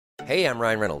Hey, I'm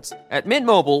Ryan Reynolds. At Mint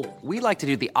Mobile, we like to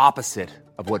do the opposite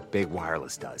of what Big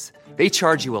Wireless does. They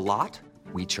charge you a lot,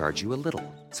 we charge you a little.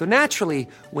 So naturally,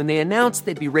 when they announced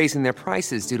they'd be raising their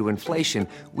prices due to inflation,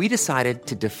 we decided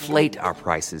to deflate our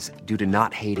prices due to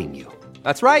not hating you.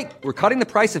 That's right. We're cutting the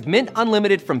price of Mint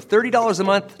Unlimited from $30 a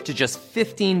month to just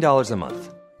 $15 a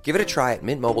month. Give it a try at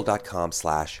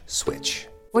mintmobile.com/switch.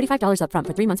 $45 up front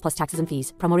for 3 months plus taxes and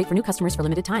fees. Promo rate for new customers for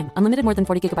limited time. Unlimited more than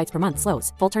 40 gigabytes per month.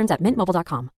 Slows full terms at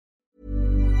mintmobile.com.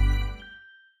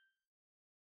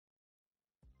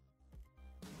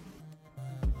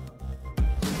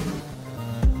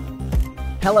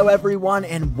 Hello everyone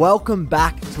and welcome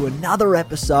back to another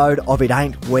episode of It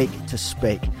Ain't Weak to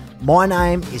Speak. My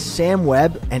name is Sam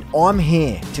Webb and I'm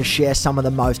here to share some of the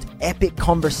most epic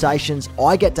conversations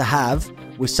I get to have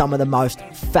with some of the most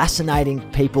fascinating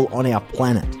people on our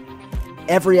planet.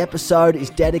 Every episode is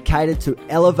dedicated to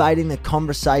elevating the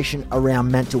conversation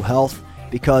around mental health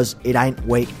because it ain't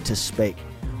weak to speak.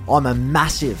 I'm a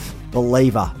massive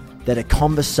believer that a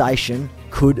conversation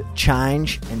could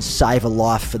change and save a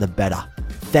life for the better.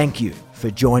 Thank you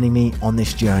for joining me on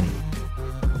this journey.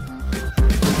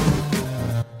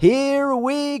 Here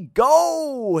we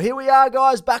go. Here we are,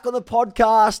 guys, back on the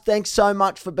podcast. Thanks so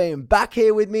much for being back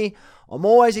here with me. I'm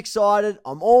always excited.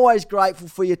 I'm always grateful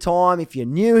for your time. If you're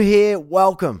new here,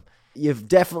 welcome. You've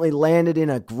definitely landed in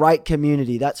a great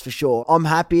community, that's for sure. I'm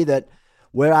happy that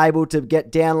we're able to get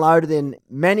downloaded in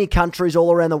many countries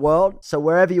all around the world. So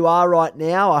wherever you are right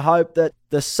now, I hope that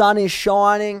the sun is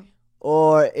shining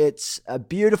or it's a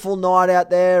beautiful night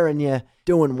out there and you're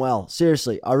doing well.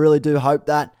 Seriously, I really do hope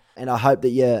that. And I hope that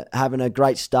you're having a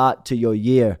great start to your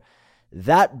year.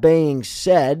 That being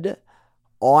said,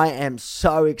 I am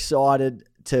so excited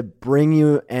to bring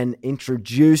you and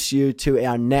introduce you to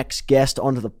our next guest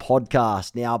onto the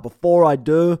podcast. Now, before I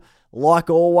do,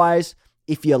 like always,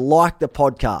 if you like the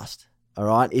podcast, all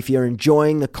right, if you're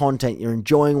enjoying the content, you're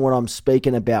enjoying what I'm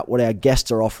speaking about, what our guests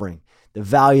are offering, the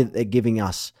value that they're giving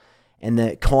us, and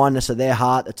the kindness of their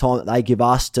heart, the time that they give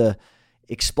us to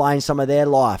explain some of their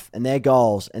life and their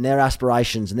goals and their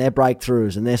aspirations and their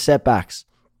breakthroughs and their setbacks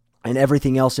and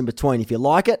everything else in between. If you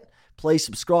like it, please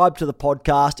subscribe to the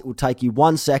podcast. It will take you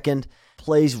 1 second.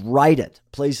 Please rate it.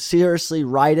 Please seriously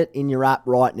rate it in your app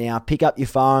right now. Pick up your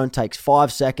phone, takes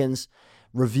 5 seconds.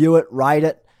 Review it, rate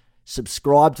it,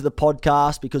 subscribe to the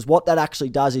podcast, because what that actually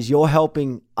does is you're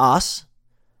helping us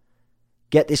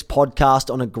get this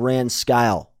podcast on a grand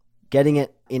scale, getting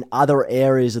it in other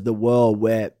areas of the world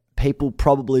where people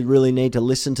probably really need to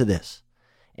listen to this.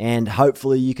 And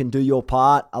hopefully you can do your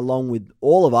part along with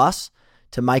all of us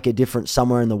to make a difference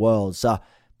somewhere in the world. So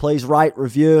please rate,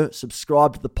 review,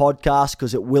 subscribe to the podcast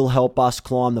because it will help us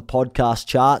climb the podcast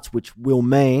charts, which will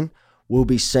mean we'll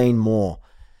be seen more.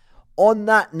 On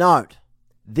that note,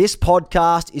 this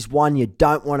podcast is one you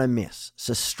don't want to miss.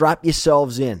 So strap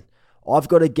yourselves in. I've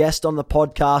got a guest on the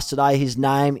podcast today. His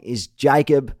name is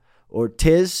Jacob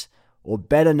Ortiz, or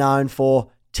better known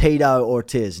for Tito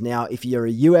Ortiz. Now, if you're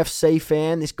a UFC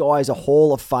fan, this guy is a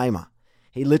Hall of Famer.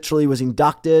 He literally was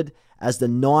inducted as the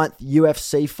 9th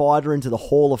UFC fighter into the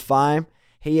Hall of Fame.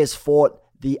 He has fought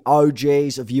the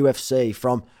OGs of UFC,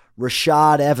 from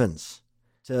Rashad Evans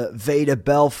to Vita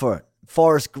Belfort,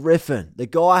 Forrest Griffin. The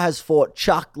guy has fought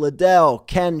Chuck Liddell,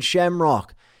 Ken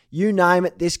Shamrock. You name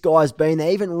it, this guy's been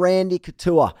there. Even Randy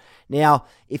Couture. Now,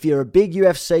 if you're a big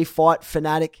UFC fight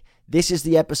fanatic, this is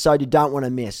the episode you don't want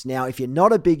to miss. Now, if you're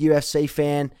not a big UFC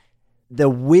fan, the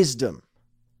wisdom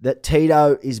that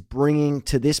Tito is bringing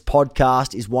to this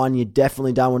podcast is one you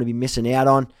definitely don't want to be missing out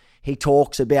on. He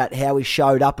talks about how he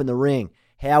showed up in the ring,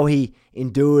 how he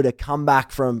endured a comeback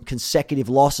from consecutive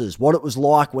losses, what it was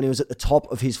like when he was at the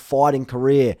top of his fighting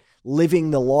career,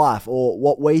 living the life, or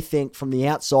what we think from the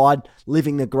outside,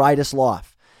 living the greatest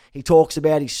life. He talks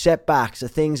about his setbacks, the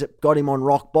things that got him on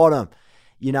rock bottom.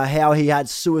 You know, how he had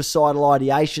suicidal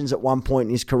ideations at one point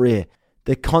in his career.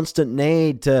 The constant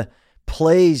need to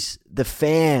please the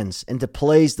fans and to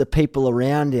please the people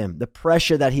around him. The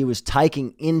pressure that he was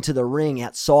taking into the ring,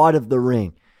 outside of the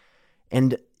ring.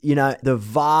 And, you know, the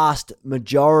vast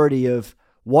majority of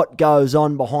what goes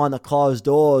on behind the closed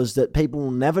doors that people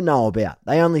will never know about.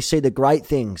 They only see the great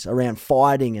things around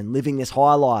fighting and living this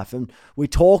high life. And we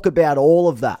talk about all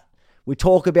of that. We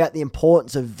talk about the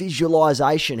importance of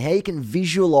visualization, how you can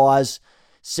visualize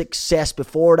success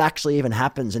before it actually even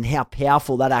happens, and how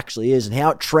powerful that actually is and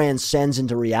how it transcends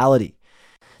into reality.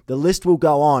 The list will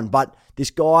go on, but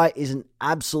this guy is an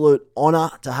absolute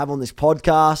honor to have on this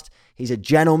podcast. He's a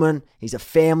gentleman. He's a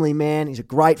family man. He's a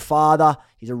great father.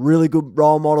 He's a really good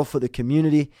role model for the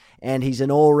community, and he's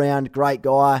an all-around great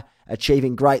guy,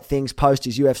 achieving great things post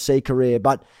his UFC career.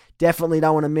 But Definitely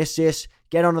don't want to miss this.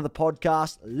 Get onto the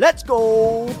podcast. Let's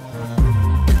go.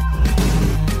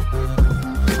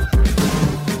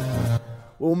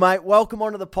 Well, mate, welcome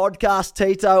onto the podcast,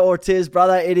 Tito Ortiz,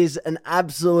 brother. It is an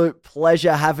absolute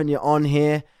pleasure having you on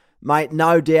here. Mate,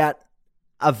 no doubt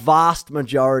a vast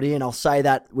majority, and I'll say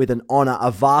that with an honor,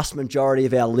 a vast majority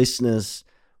of our listeners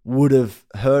would have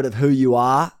heard of who you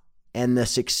are and the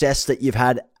success that you've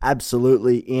had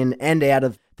absolutely in and out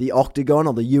of the octagon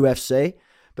or the UFC.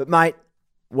 But, mate,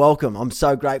 welcome. I'm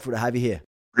so grateful to have you here.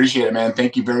 Appreciate it, man.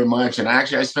 Thank you very much. And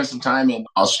actually, I spent some time in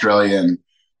Australia and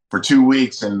for 2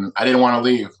 weeks, and I didn't want to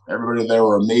leave. Everybody there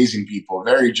were amazing people,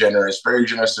 very generous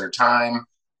with their time,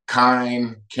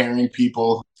 kind, caring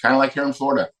people, kind of like here in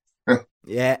Florida.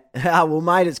 Yeah. Well,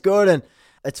 mate, it's good. And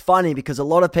it's funny because a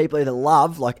lot of people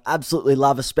either absolutely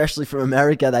love, especially from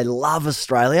America, they love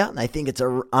Australia. And they think it's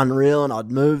unreal and I'd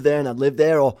move there and I'd live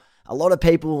there. Or a lot of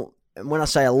people, and when I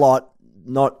say a lot,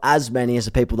 not as many as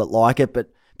the people that like it, but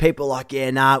people like,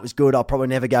 yeah, nah, it was good. I'll probably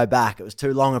never go back. It was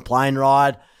too long a plane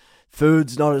ride.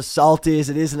 Food's not as salty as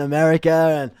it is in America.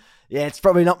 And yeah, it's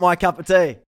probably not my cup of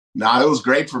tea. No, it was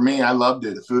great for me. I loved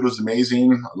it. The food was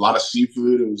amazing. A lot of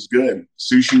seafood. It was good.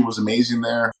 Sushi was amazing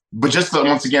there. But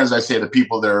once again, as I say, the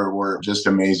people there were just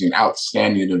amazing,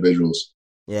 outstanding individuals.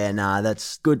 Yeah,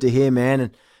 that's good to hear, man.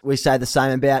 And we say the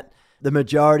same about the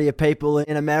majority of people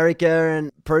in America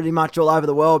and pretty much all over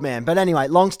the world, man. But anyway,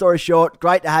 long story short,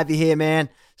 great to have you here, man.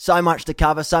 So much to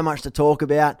cover, so much to talk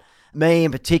about. Me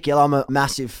in particular, I'm a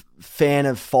massive fan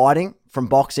of fighting, from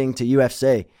boxing to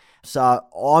UFC. So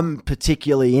I'm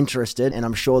particularly interested, and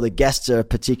I'm sure the guests are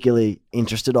particularly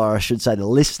interested, or I should say the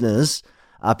listeners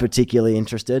are particularly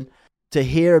interested, to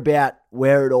hear about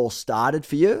where it all started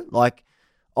for you. Like,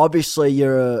 obviously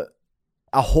you're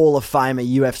a Hall of Famer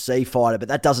UFC fighter, but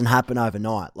that doesn't happen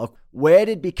overnight. Like, where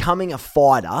did becoming a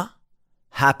fighter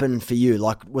happen for you?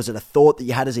 Like, was it a thought that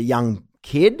you had as a young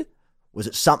kid? Was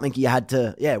it something you had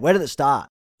to, where did it start?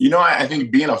 I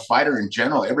think being a fighter in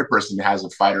general, every person has a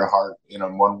fighter heart,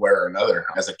 one way or another.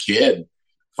 As a kid,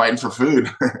 fighting for food.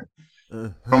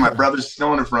 From my brother's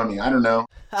stealing it from me. I don't know.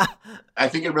 I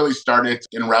think it really started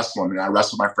in wrestling. I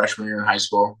wrestled my freshman year in high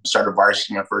school, started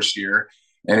varsity my first year.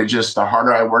 And the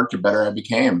harder I worked, the better I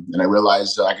became. And I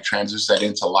realized that I could transition that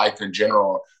into life in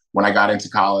general when I got into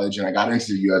college and I got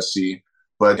into the UFC.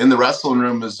 But in the wrestling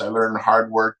room, I learned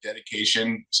hard work,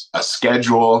 dedication, a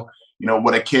schedule,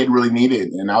 what a kid really needed.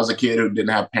 And I was a kid who didn't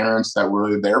have parents that were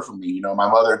really there for me. My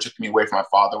mother took me away from my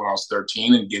father when I was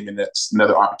 13 and gave me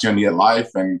another opportunity at life.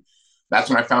 And that's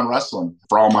when I found wrestling.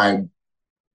 For all my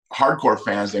hardcore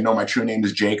fans, they know my true name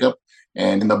is Jacob.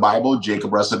 And in the Bible,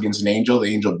 Jacob wrestled against an angel.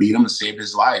 The angel beat him and saved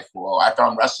his life. Well, I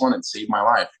found wrestling and saved my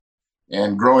life.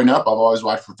 And growing up, I've always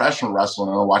watched professional wrestling.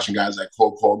 I was watching guys like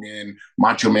Hulk Hogan,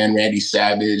 Macho Man Randy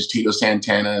Savage, Tito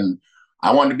Santana, and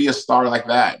I wanted to be a star like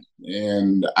that.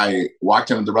 And I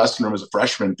walked into the wrestling room as a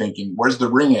freshman thinking, where's the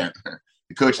ring at?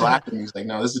 The coach laughed at me. He's like,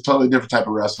 no, this is a totally different type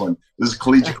of wrestling. This is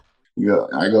collegiate.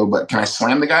 I go, but can I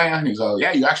slam the guy? And he's like,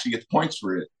 yeah, you actually get points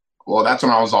for it. Well, that's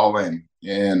when I was all in.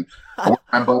 And I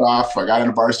worked my butt off. I got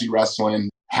into varsity wrestling.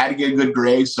 Had to get a good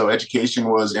grade, so education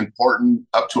was important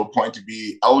up to a point to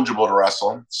be eligible to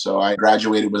wrestle. So I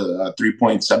graduated with a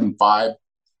 3.75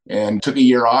 and took a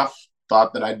year off,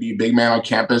 thought that I'd be a big man on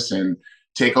campus and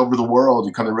take over the world.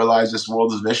 You come to realize this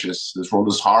world is vicious. This world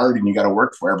is hard and you got to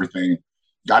work for everything.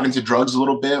 Got into drugs a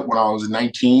little bit when I was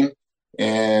 19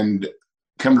 and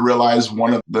come to realize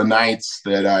one of the nights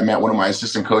that I met one of my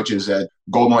assistant coaches at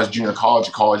Golden West Junior College,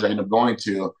 a college I ended up going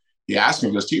to. He asked me,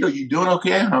 he goes, Tito, you doing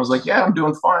okay? And I was like, yeah, I'm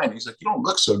doing fine. He's like, you don't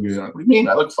look so good. I'm like, what do you mean?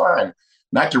 I look fine.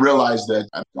 Not to realize that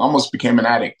I almost became an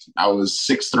addict. I was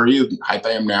 6'3", the height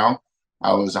I am now.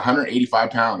 I was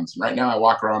 185 pounds. Right now I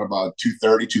walk around about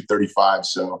 230, 235.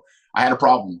 So I had a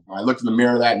problem. I looked in the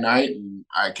mirror that night and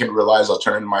I came to realize I'll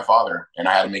turn into my father and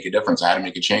I had to make a difference. I had to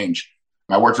make a change.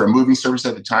 I worked for a moving service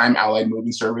at the time, Allied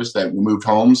Moving Service, that we moved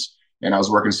homes, and I was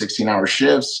working 16-hour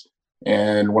shifts.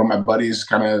 And one of my buddies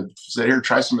kind of said, here,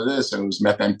 try some of this. And it was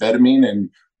methamphetamine, and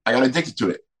I got addicted to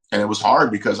it. And it was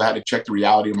hard because I had to check the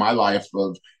reality of my life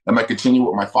of, am I continuing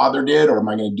what my father did, or am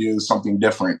I going to do something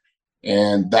different?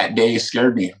 And that day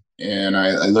scared me. And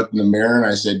I looked in the mirror and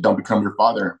I said, don't become your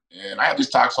father. And I have these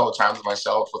talks all the time with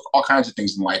myself with all kinds of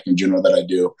things in life in general that I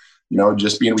do,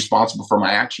 just being responsible for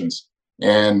my actions.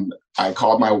 And I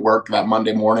called my work that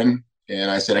Monday morning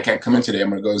and I said, I can't come in today. I'm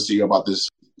going to go see you about this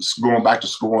going back to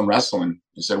school and wrestling.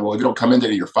 He said, well, if you don't come in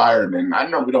today, you're fired. And I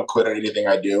know we don't quit at anything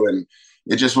I do. And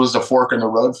it just was a fork in the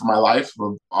road for my life.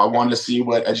 I wanted to see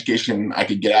what education I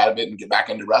could get out of it and get back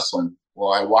into wrestling.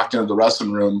 Well, I walked into the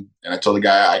wrestling room and I told the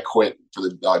guy I quit for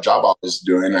the job I was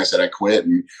doing. And I said, I quit.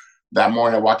 And That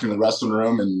morning, I walked into the wrestling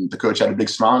room, and the coach had a big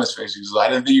smile on his face. He was like,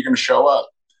 "I didn't think you're going to show up."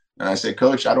 And I said,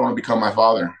 "Coach, I don't want to become my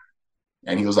father."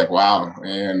 And he was like, "Wow."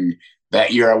 And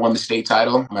that year, I won the state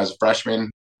title as a freshman.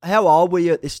 How old were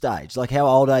you at this stage? Like, how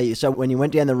old are you? So when you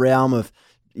went down the realm of,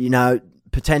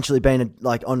 potentially being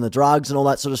like on the drugs and all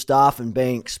that sort of stuff and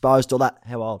being exposed to all that,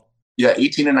 how old? Yeah,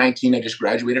 18 and 19. I just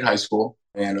graduated high school,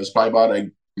 and it was probably about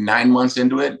like 9 months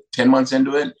into it, 10 months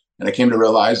into it. And I came to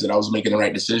realize that I was making the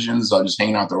right decisions. I was just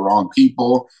hanging out with the wrong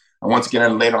people. And once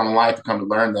again, later on in life, I come to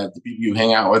learn that the people you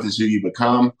hang out with is who you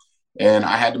become. And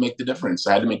I had to make the difference.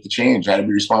 I had to make the change. I had to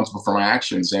be responsible for my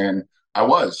actions. And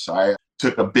I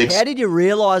took a big... How did you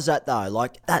realize that though?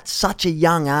 Like, at such a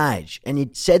young age, and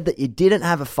you said that you didn't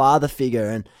have a father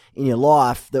figure in your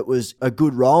life that was a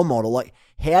good role model. Like,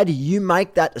 how do you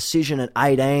make that decision at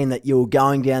 18 that you were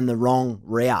going down the wrong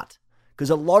route?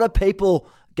 Because a lot of people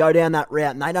go down that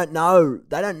route and they don't know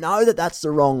that that's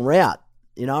the wrong route.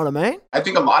 You know what I mean? I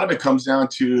think a lot of it comes down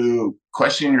to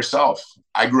questioning yourself.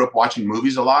 I grew up watching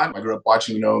movies a lot. I grew up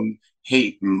watching,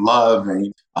 hate and love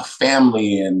and a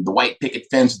family and the white picket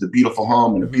fence, the beautiful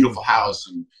home and a beautiful house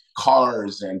and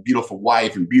cars and beautiful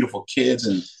wife and beautiful kids.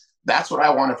 And that's what I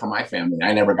wanted for my family.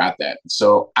 I never got that.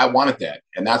 So I wanted that.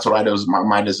 And that's what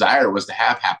my desire was to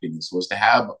have happiness, was to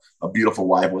have a beautiful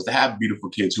wife, was to have beautiful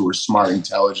kids who were smart,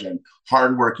 intelligent,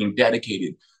 hardworking,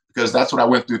 dedicated, because that's what I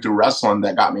went through wrestling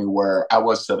that got me where I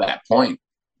was to that point.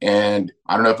 And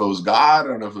I don't know if it was God, I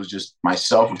don't know if it was just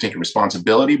myself who taking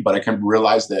responsibility, but I kind of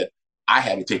realized that I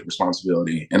had to take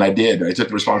responsibility. And I did. I took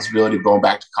the responsibility of going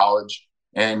back to college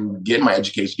and getting my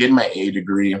education, getting my A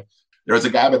degree. There was a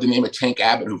guy by the name of Tank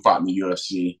Abbott who fought in the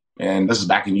UFC. And this is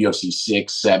back in UFC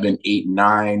 6, 7, 8,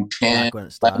 9, 10,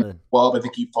 11, 12, I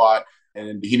think he fought.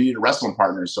 And he needed a wrestling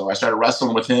partner. So I started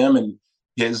wrestling with him. And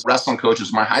his wrestling coach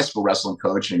was my high school wrestling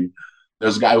coach. And there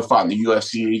was a guy who fought in the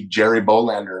UFC, Jerry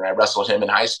Bolander. And I wrestled him in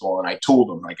high school. And I told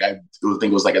him, I think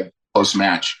it was like a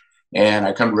post-match. And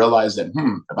I come to realize that,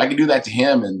 if I could do that to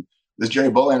him, and this Jerry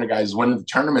Bolander guy is winning the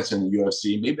tournaments in the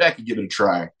UFC, maybe I could give it a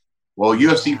try. Well,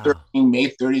 UFC 13, May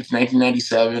 30th,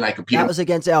 1997, I competed. That was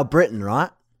against Al Britton, right?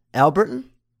 Al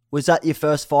Britton? Was that your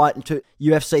first fight into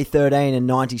UFC 13 in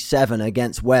 97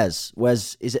 against Wes?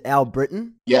 Is it Al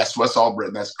Britton? Yes, Wes Al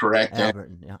Britton, that's correct. Al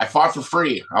Britton, yeah. I fought for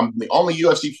free. I'm the only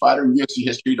UFC fighter in UFC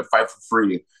history to fight for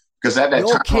free. Because at that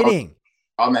You're kidding.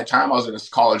 On that time, I was in a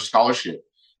college scholarship.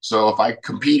 So if I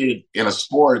competed in a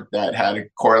sport that had a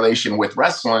correlation with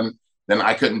wrestling, then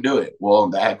I couldn't do it. Well,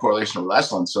 that had correlation with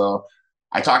wrestling. So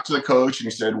I talked to the coach and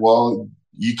he said, well,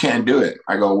 you can't do it.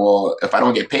 I go, well, if I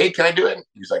don't get paid, can I do it?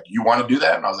 He's like, you want to do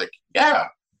that? And I was like, yeah.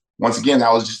 Once again,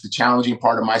 that was just the challenging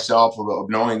part of myself of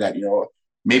knowing that,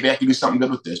 maybe I can do something good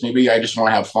with this. Maybe I just want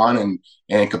to have fun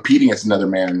and compete against another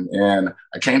man. And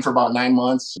I trained for about 9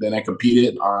 months. Then I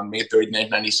competed on May 30th,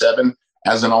 1997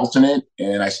 as an alternate.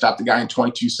 And I stopped the guy in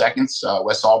 22 seconds,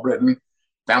 Wes Al Britton.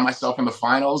 Found myself in the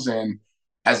finals. And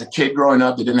as a kid growing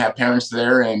up that didn't have parents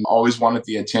there and always wanted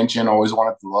the attention, always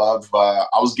wanted the love,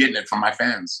 I was getting it from my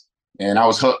fans. And I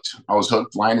was hooked.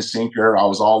 Line and sinker. I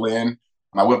was all in.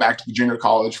 I went back to junior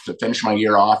college to finish my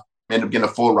year off. Ended up getting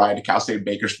a full ride to Cal State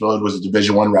Bakersfield. It was a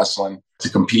Division I wrestling to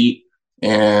compete.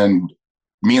 And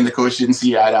me and the coach didn't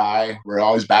see eye to eye. We were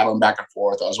always battling back and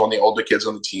forth. I was one of the older kids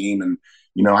on the team. And,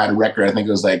 I had a record, I think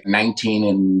it was like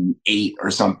 19-8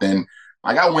 or something.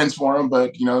 I got wins for him,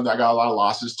 but, I got a lot of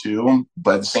losses too.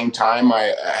 But at the same time,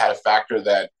 I had a factor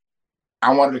that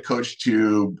I wanted a coach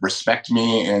to respect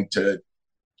me and to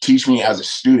teach me as a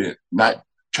student, not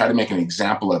try to make an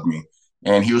example of me.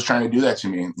 And he was trying to do that to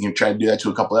me. He tried to do that to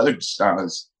a couple other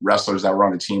wrestlers that were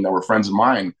on the team that were friends of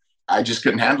mine. I just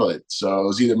couldn't handle it. So it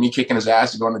was either me kicking his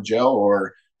ass and going to jail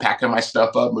or packing my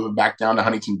stuff up, moving back down to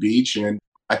Huntington Beach. And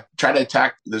I tried to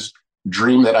attack this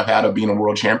dream that I've had of being a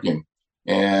world champion.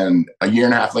 And a year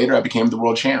and a half later, I became the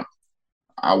world champ.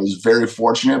 I was very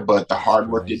fortunate, but the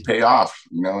hard work did pay off,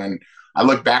 and I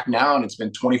look back now and it's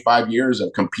been 25 years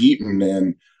of competing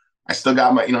and I still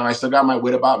got my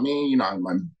wit about me.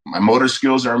 My motor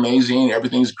skills are amazing.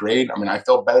 Everything's great. I mean, I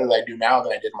feel better than I do now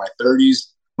than I did in my 30s.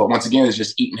 But once again, it's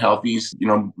just eating healthy,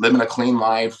 living a clean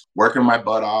life, working my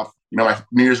butt off. My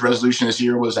New Year's resolution this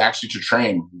year was actually to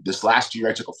train. This last year,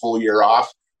 I took a full year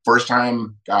off. First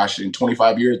time, in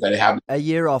 25 years that I have. A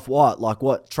year off what? Like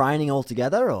what, training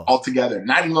altogether? Or? Altogether.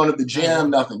 Not even going to the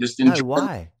gym, nothing. Just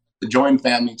enjoying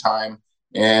family time.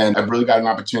 And I've really got an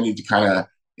opportunity to kind of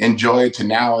enjoy it to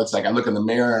now. It's like I look in the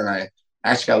mirror and I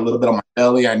actually got a little bit on my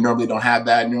belly. I normally don't have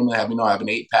that. I normally have, I have an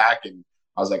 8-pack. And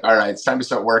I was like, all right, it's time to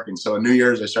start working. So on New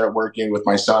Year's, I started working with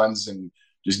my sons and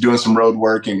just doing some road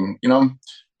work and,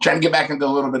 trying to get back into a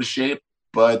little bit of shape.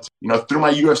 But, through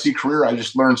my UFC career, I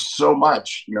just learned so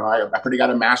much. I pretty got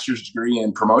a master's degree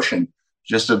in promotion.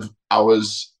 I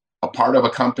was a part of a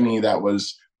company that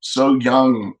was so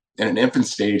young in an infant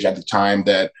stage at the time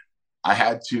that I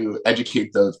had to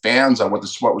educate the fans on what the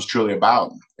sport was truly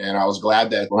about. And I was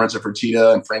glad that Lorenzo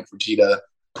Fertitta and Frank Fertitta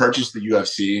purchased the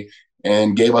UFC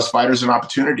and gave us fighters an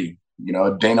opportunity.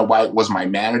 Dana White was my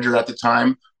manager at the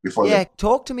time.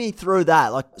 Talk to me through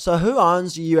that. So who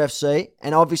owns the UFC?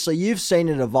 And obviously you've seen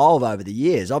it evolve over the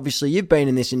years. Obviously you've been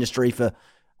in this industry for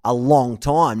a long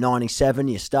time. 97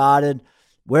 you started.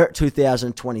 We're at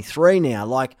 2023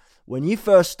 now. When you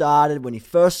first started, when you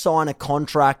first signed a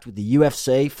contract with the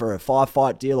UFC for a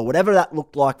 5-fight deal or whatever that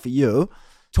looked like for you,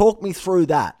 talk me through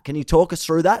that. Can you talk us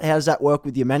through that? How does that work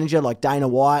with your manager, like Dana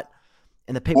White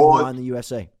and the people who own the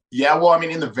UFC? Yeah,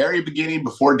 in the very beginning,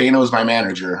 before Dana was my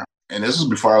manager, and this was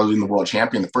before I was even the world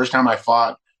champion, the first time I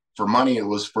fought for money, it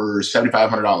was for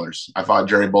 $7,500. I fought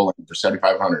Jerry Bolander for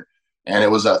 $7,500. And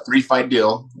it was a 3-fight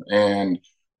deal. And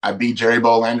I beat Jerry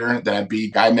Bolander, then I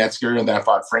beat Guy Metzger, and then I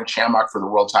fought Frank Shamrock for the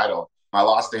world title. I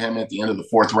lost to him at the end of the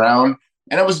 4th round.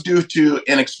 And it was due to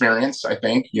inexperience, I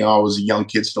think. I was a young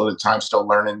kid still at the time, still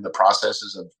learning the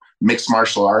processes of mixed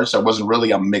martial arts. I wasn't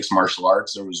really a mixed martial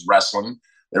arts. There was wrestling,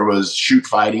 there was shoot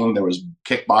fighting, there was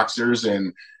kickboxers,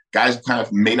 and guys kind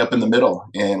of made up in the middle.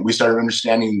 And we started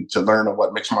understanding to learn of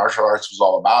what mixed martial arts was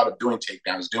all about, of doing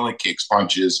takedowns, doing kicks,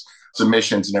 punches,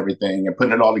 submissions and everything, and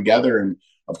putting it all together. And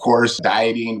of course,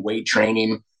 dieting, weight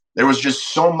training. There was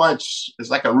just so much. It's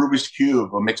like a Rubik's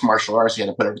Cube of mixed martial arts. You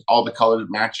had to put all the colors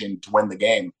matching to win the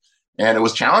game. And it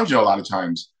was challenging a lot of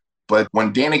times. But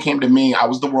when Dana came to me, I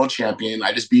was the world champion.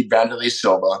 I just beat Vanderlei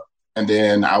Silva. And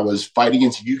then I was fighting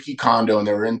against Yuki Kondo, and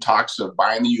they were in talks of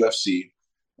buying the UFC.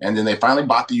 And then they finally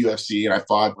bought the UFC, and I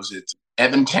fought,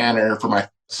 Evan Tanner for my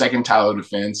second title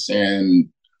defense. And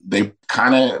they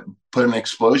kind of put an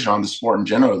explosion on the sport in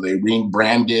general. They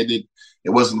rebranded it. It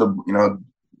wasn't the,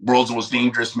 world's most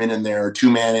dangerous men in there,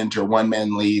 2-man enter,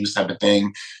 1-man leaves type of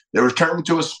thing. They were turned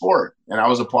into a sport, and I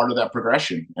was a part of that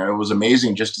progression. And it was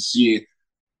amazing just to see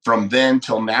from then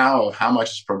till now how much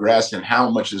has progressed and how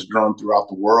much has grown throughout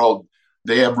the world.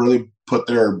 They have really put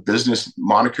their business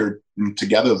moniker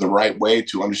together the right way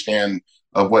to understand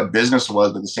of what business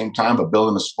was, but at the same time, but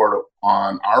building a sport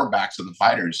on our backs of the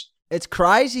fighters. It's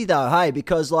crazy though, hey,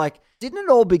 because didn't it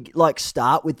all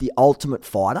start with The Ultimate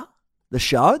Fighter? The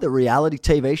show, the reality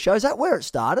TV show, is that where it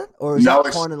started? Or is that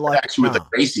kind of actually with the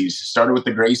Gracies? It started with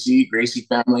the Gracie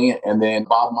family, and then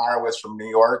Bob Meyerowitz from New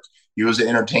York. He was in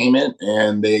entertainment,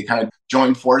 and they kind of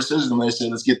joined forces, and they said,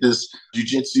 let's get this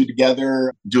jiu-jitsu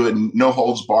together, do it no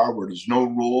holds barred, where there's no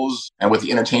rules, and with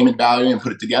the entertainment value, and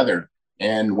put it together.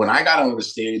 And when I got onto the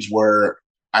stage where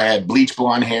I had bleach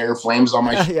blonde hair, flames on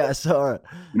my yeah, I saw it.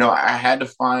 I had to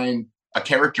find a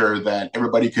character that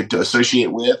everybody could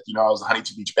associate with. I was a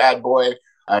Huntington Beach bad boy.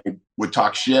 I would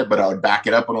talk shit, but I would back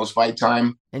it up when it was fight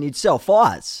time. And you'd sell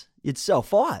fights.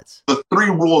 The 3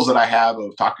 rules that I have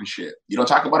of talking shit: you don't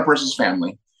talk about a person's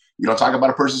family, you don't talk about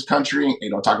a person's country, and you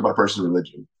don't talk about a person's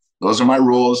religion. Those are my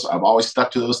rules. I've always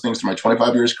stuck to those things for my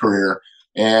 25 years career.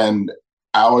 And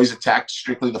I always attacked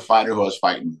strictly the fighter who I was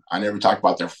fighting. I never talked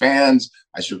about their fans.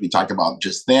 I strictly talked about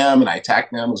just them, and I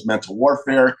attacked them. It was mental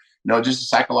warfare. Just the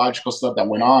psychological stuff that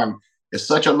went on. It's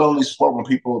such a lonely sport when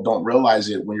people don't realize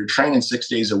it. When you're training 6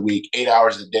 days a week, 8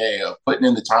 hours a day, of putting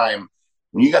in the time,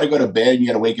 when you got to go to bed, you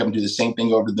got to wake up and do the same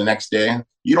thing over the next day.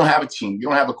 You don't have a team. You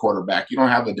don't have a quarterback. You don't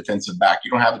have a defensive back. You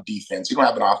don't have a defense. You don't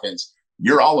have an offense.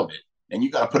 You're all of it. And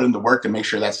you got to put in the work to make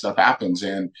sure that stuff happens.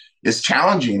 And it's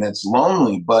challenging. It's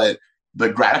lonely, but the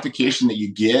gratification that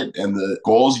you get and the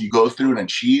goals you go through and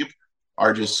achieve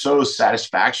are just so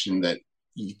satisfaction that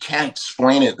you can't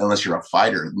explain it unless you're a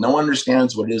fighter. No one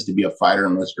understands what it is to be a fighter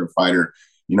unless you're a fighter.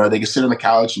 They can sit on the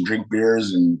couch and drink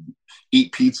beers and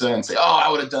eat pizza and say, oh, I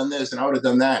would have done this and I would have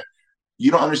done that.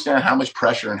 You don't understand how much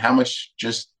pressure and how much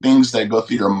just things that go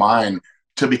through your mind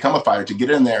to become a fighter, to get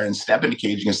in there and step in the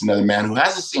cage against another man who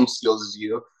has the same skills as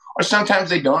you, or sometimes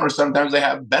they don't, or sometimes they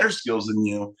have better skills than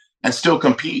you and still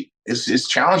compete. It's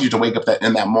challenging to wake up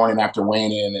in that morning after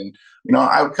weighing in. And,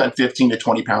 I would cut 15 to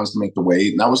 20 pounds to make the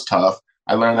weight, and that was tough.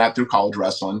 I learned that through college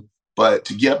wrestling. But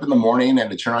to get up in the morning and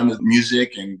to turn on the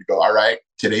music and go, all right,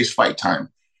 today's fight time.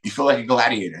 You feel like a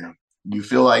gladiator. You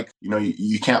feel like,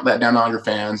 you can't let down all your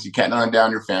fans. You can't let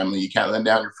down your family. You can't let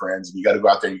down your friends. And you got to go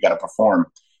out there and you got to perform.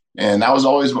 And that was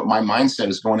always what my mindset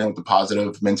is, going in with the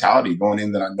positive mentality, going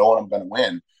in that I know I'm going to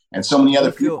win. And so many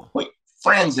other people, like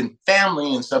friends and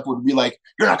family and stuff, would be like,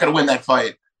 you're not going to win that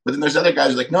fight. But then there's other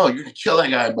guys like, no, you're going to kill that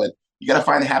guy. But you got to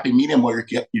find a happy medium where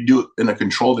you do it in a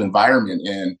controlled environment.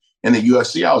 And in the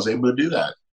UFC, I was able to do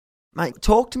that. Mate,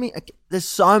 talk to me. There's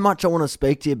so much I want to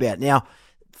speak to you about. Now,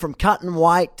 from cutting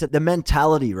weight to the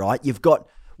mentality, right?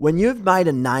 When you've made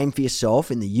a name for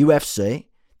yourself in the UFC,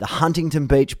 the Huntington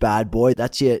Beach Bad Boy,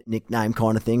 that's your nickname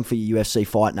kind of thing for your UFC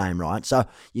fight name, right? So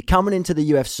you're coming into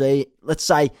the UFC, let's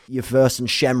say you're versing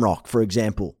Shamrock, for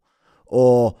example,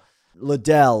 or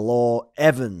Liddell, or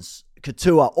Evans,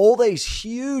 Couture, all these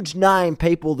huge name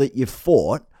people that you've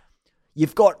fought.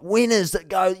 You've got winners that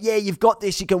go, yeah, you've got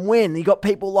this, you can win. You've got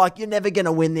people like, you're never going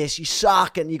to win this, you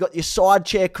suck. And you've got your side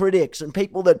chair critics and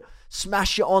people that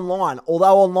smash you online,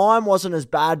 although online wasn't as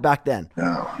bad back then.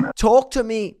 No. Talk to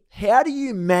me, how do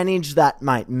you manage that,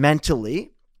 mate,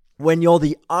 mentally, when you're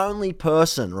the only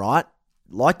person, right?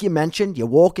 Like you mentioned, you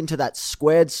walk into that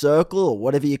squared circle or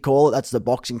whatever you call it, that's the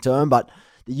boxing term, but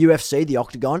the UFC, the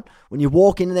octagon, when you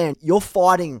walk in there and you're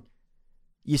fighting,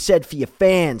 you said, for your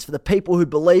fans, for the people who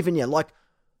believe in you, like,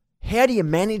 how do you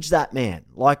manage that, man?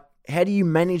 Like, how do you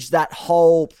manage that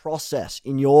whole process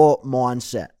in your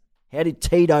mindset? How did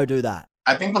Tito do that?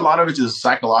 I think a lot of it is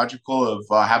psychological of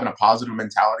having a positive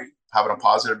mentality, having a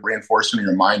positive reinforcement in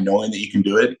your mind, knowing that you can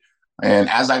do it. And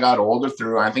as I got older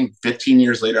through, I think 15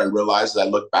 years later, I realized that I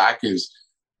look back is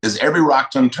every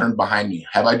rock turned behind me?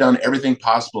 Have I done everything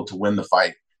possible to win the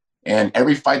fight? And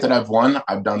every fight that I've won,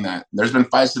 I've done that. There's been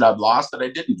fights that I've lost that I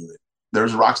didn't do it.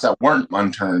 There's rocks that weren't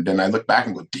unturned. And I look back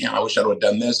and go, damn, I wish I would have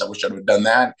done this. I wish I would have done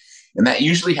that. And that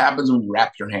usually happens when you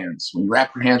wrap your hands. When you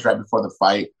wrap your hands right before the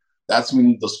fight, that's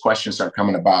when those questions start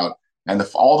coming about. And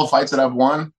all the fights that I've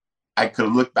won, I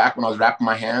could look back when I was wrapping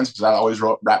my hands, because I always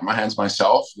wrap my hands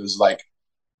myself. It was like,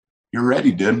 you're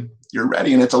ready, dude. You're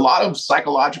ready. And it's a lot of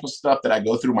psychological stuff that I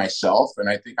go through myself. And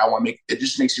I think it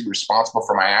just makes you responsible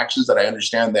for my actions, that I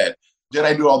understand that, did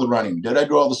I do all the running? Did I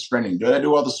do all the sprinting? Did I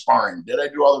do all the sparring? Did I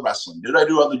do all the wrestling? Did I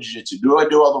do all the jiu-jitsu? Did I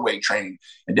do all the weight training?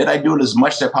 And did I do it as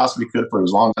much as I possibly could for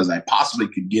as long as I possibly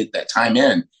could get that time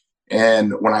in?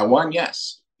 And when I won,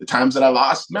 yes. The times that I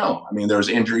lost, no. I mean, there was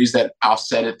injuries that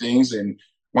offset things. And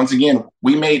once again,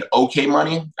 we made okay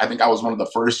money. I think I was one of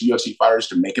the first UFC fighters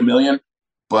to make $1 million,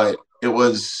 but it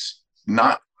was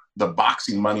not the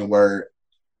boxing money where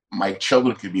my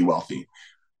children could be wealthy.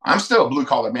 I'm still a blue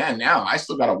collar man now. I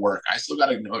still got to work. I still got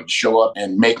to show up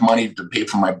and make money to pay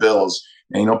for my bills.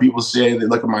 And, people say, they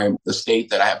look at my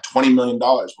estate that I have $20 million.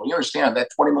 Well, you understand that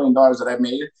 $20 million that I've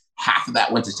made, half of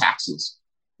that went to taxes.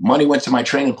 Money went to my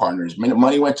training partners.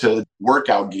 Money went to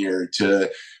workout gear, to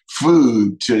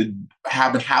food, to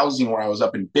having housing where I was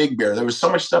up in Big Bear. There was so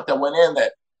much stuff that went in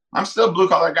that I'm still a blue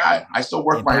collar guy. I still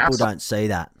work my ass off. People don't see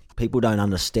that. People don't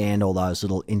understand all those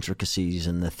little intricacies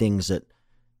and the things that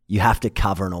you have to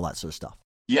cover and all that sort of stuff.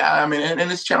 Yeah, I mean,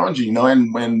 and it's challenging,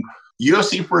 and when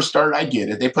UFC first started, I get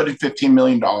it. They put in $15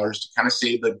 million to kind of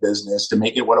save the business, to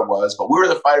make it what it was. But we were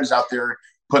the fighters out there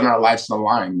putting our lives on the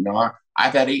line.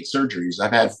 I've had 8 surgeries.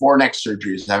 I've had 4 neck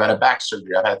surgeries. I've had a back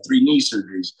surgery. I've had 3 knee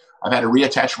surgeries. I've had a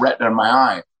reattached retina in my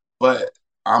eye. But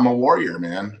I'm a warrior,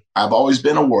 man. I've always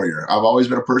been a warrior. I've always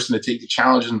been a person to take the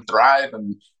challenge and thrive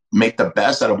and make the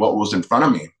best out of what was in front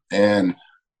of me. And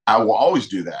I will always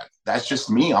do that. That's just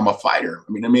me. I'm a fighter.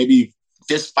 I mean, maybe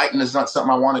fist fighting is not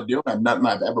something I want to do. And nothing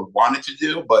I've ever wanted to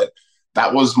do, but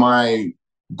that was my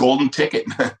golden ticket.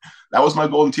 That was my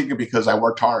golden ticket because I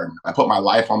worked hard. I put my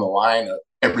life on the line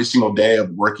every single day of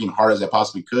working hard as I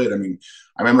possibly could. I mean,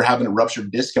 I remember having a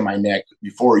ruptured disc in my neck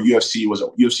before UFC was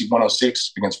UFC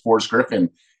 106 against Forrest Griffin,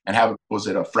 and was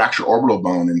it a fractured orbital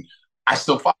bone? And I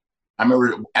still fought. I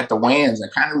remember at the weigh-ins, I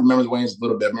kind of remember the weigh-ins a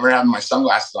little bit. I remember having my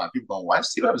sunglasses on. People going, why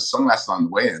does Steve have his sunglasses on the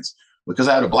weigh-ins? Because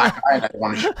I had a black eye and I didn't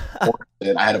want to show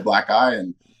that I had a black eye.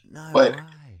 But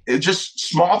it's just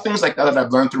small things like that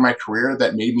I've learned through my career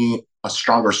that made me a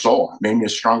stronger soul, made me a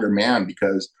stronger man,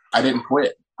 because I didn't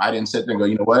quit. I didn't sit there and go,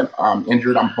 you know what, I'm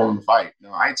injured, I'm pulling the fight.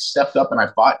 No, I stepped up and I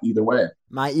fought either way.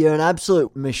 Mate, you're an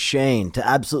absolute machine, to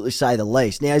absolutely say the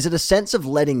least. Now, is it a sense of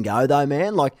letting go, though,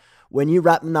 man? Like, when you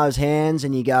wrap in those hands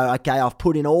and you go, okay, I've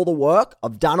put in all the work,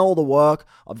 I've done all the work,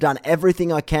 I've done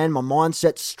everything I can, my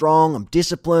mindset's strong, I'm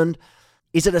disciplined.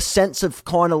 Is it a sense of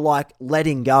kind of like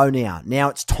letting go now? Now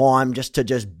it's time just to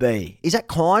be. Is that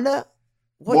kind of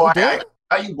what you do?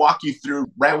 I walk you through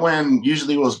right when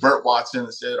usually it was Burt Watson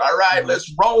that said, all right,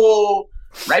 let's roll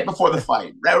right before the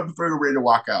fight, right before you're ready to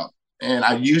walk out. And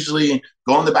I usually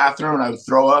go in the bathroom and I would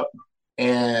throw up,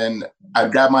 and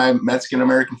I'd grab my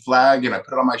Mexican-American flag and I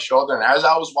put it on my shoulder. And as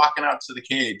I was walking out to the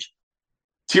cage,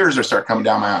 tears would start coming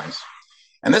down my eyes.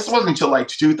 And this wasn't until like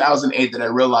 2008 that I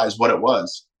realized what it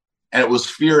was. And it was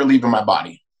fear leaving my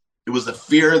body. It was the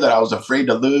fear that I was afraid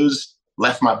to lose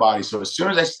left my body. So as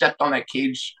soon as I stepped on that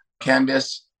cage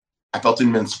canvas, I felt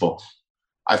invincible.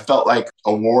 I felt like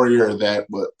a warrior that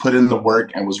put in the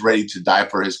work and was ready to die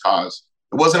for his cause.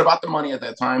 It wasn't about the money at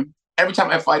that time. Every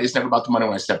time I fight, it's never about the money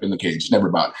when I step in the cage. It's never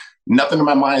about nothing in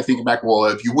my mind. Thinking back, well,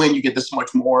 if you win, you get this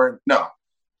much more. No,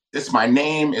 it's my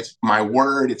name. It's my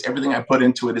word. It's everything I put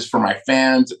into it is for my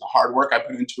fans. It's the hard work I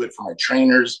put into it for my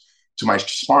trainers, to my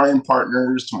sparring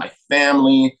partners, to my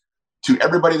family, to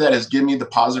everybody that has given me the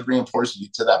positive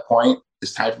reinforcement to that point.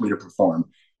 It's time for me to perform.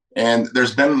 And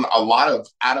there's been a lot of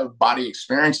out-of-body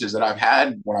experiences that I've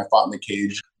had when I fought in the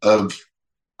cage of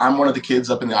I'm one of the kids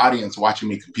up in the audience watching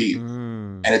me compete.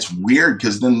 And it's weird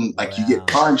because then you get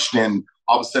punched and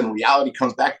all of a sudden reality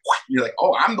comes back. You're like,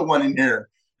 oh, I'm the one in here.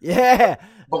 Yeah,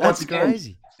 but once again,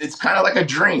 crazy. It's kind of like a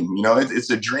dream.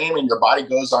 It's a dream and your body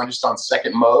goes on just on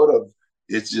second mode of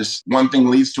it's just one thing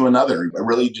leads to another. I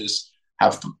really just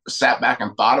have sat back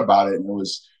and thought about it. And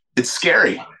it's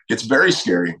scary. It's very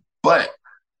scary. But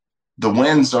the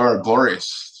wins are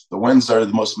glorious. The wins are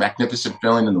the most magnificent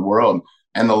feeling in the world.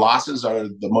 And the losses are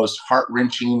the most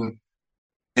heart-wrenching,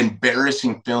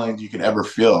 embarrassing feelings you could ever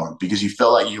feel because you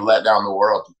feel like you let down the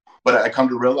world. But I come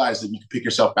to realize that you can pick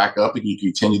yourself back up and you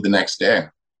continue the next day.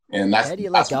 And that's how do you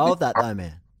let go of that though,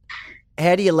 man?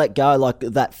 How do you let go like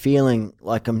that feeling?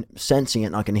 Like I'm sensing it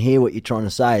and I can hear what you're trying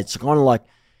to say. It's kind of like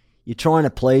you're trying to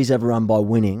please everyone by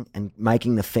winning and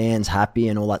making the fans happy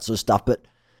and all that sort of stuff. But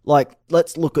like,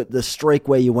 let's look at the streak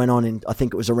where you went on in, I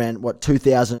think it was around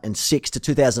 2006 to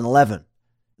 2011.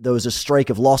 There was a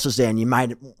streak of losses there and you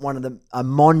made a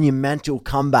monumental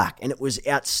comeback and it was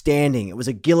outstanding. It was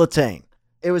a guillotine.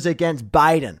 It was against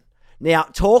Baden. Now,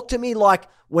 talk to me like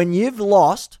when you've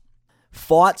lost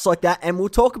fights like that, and we'll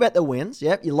talk about the wins.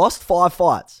 Yep, you lost 5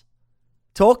 fights.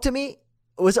 Talk to me,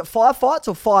 was it 5 fights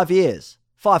or 5 years?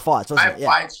 5 fights, wasn't it? 5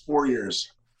 fights, 4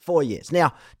 years. 4 years.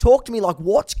 Now, talk to me like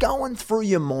what's going through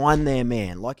your mind there,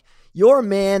 man? Like, you're a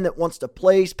man that wants to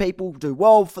please people, do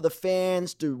well for the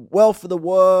fans, do well for the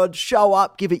word, show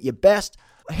up, give it your best.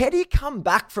 How do you come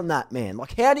back from that, man?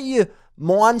 Like, how do you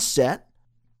mindset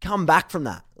come back from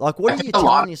that? Like, what are you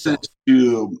telling yourself?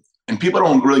 And people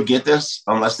don't really get this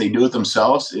unless they do it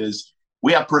themselves, is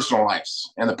we have personal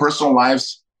lives. And the personal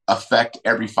lives affect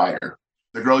every fighter.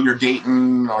 The girl you're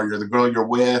dating or the girl you're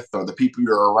with or the people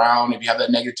you're around, if you have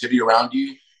that negativity around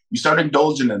you, you start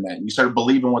indulging in that. You start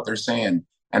believing what they're saying.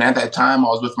 And at that time, I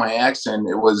was with my ex, and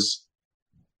it was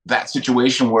that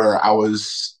situation where I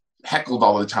was heckled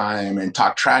all the time and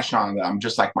talked trash on that I'm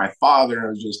just like my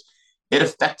father. It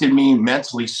affected me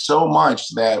mentally so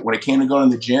much that when it came to going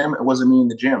to the gym, it wasn't me in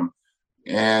the gym.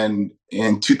 And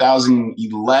in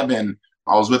 2011,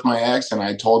 I was with my ex and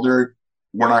I told her,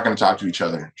 we're not going to talk to each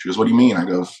other. She goes, what do you mean? I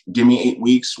go, give me 8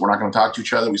 weeks. We're not going to talk to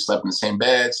each other. We slept in the same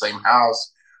bed, same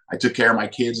house. I took care of my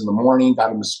kids in the morning, got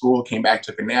them to school, came back,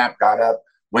 took a nap, got up,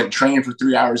 went and trained for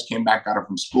 3 hours, came back, got them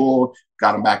from school,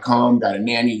 got them back home, got a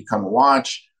nanny to come and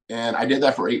watch. And I did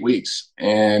that for 8 weeks.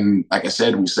 And like I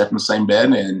said, we slept in the same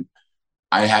bed and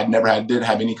I didn't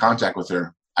have any contact with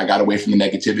her. I got away from the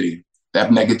negativity.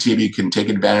 That negativity can take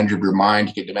advantage of your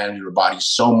mind, take advantage of your body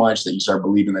so much that you start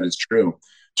believing that it's true.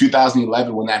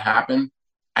 2011, when that happened,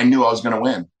 I knew I was going to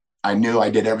win. I knew I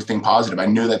did everything positive. I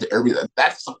knew that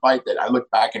that's the fight that I look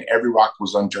back and every rock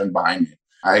was unturned behind me.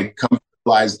 I come to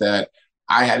realize that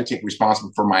I had to take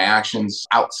responsibility for my actions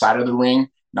outside of the ring,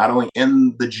 not only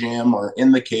in the gym or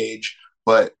in the cage,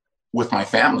 but with my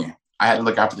family. I had to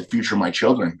look after the future of my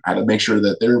children. I had to make sure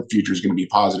that their future is going to be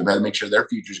positive. I had to make sure their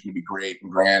future is going to be great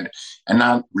and grand and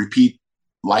not repeat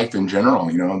life in general.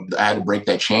 I had to break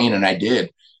that chain, and I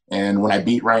did. And when I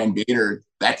beat Ryan Bader,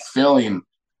 that feeling,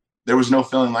 there was no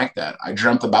feeling like that. I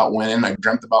dreamt about winning. I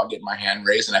dreamt about getting my hand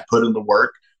raised, and I put in the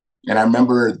work. And I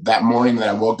remember that morning that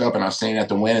I woke up and I was staying at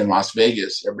the Wynn in Las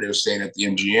Vegas. Everybody was staying at the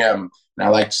MGM. And I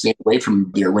like to stay away from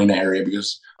the arena area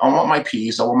because I want my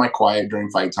peace. I want my quiet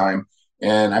during fight time.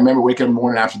 And I remember waking up in the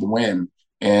morning after the win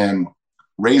and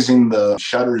raising the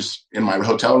shutters in my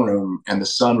hotel room, and the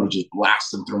sun was just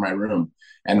blasting through my room.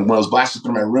 And when it was blasting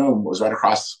through my room, it was right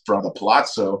across from the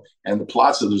Palazzo. And the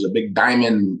Palazzo, there's a big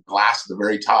diamond glass at the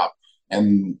very top.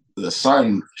 And the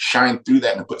sun shined through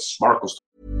that and it put sparkles.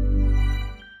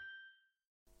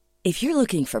 If you're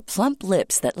looking for plump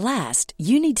lips that last,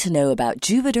 you need to know about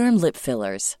Juvederm lip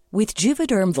fillers. With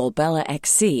Juvederm Volbella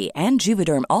XC and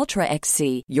Juvederm Ultra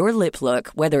XC, your lip look,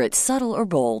 whether it's subtle or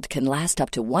bold, can last up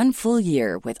to 1 full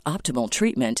year with optimal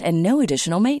treatment and no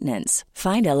additional maintenance.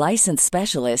 Find a licensed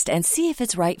specialist and see if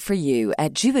it's right for you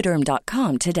at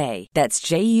Juvederm.com today. That's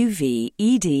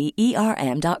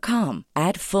JUVEDERM.com.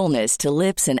 Add fullness to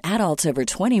lips in adults over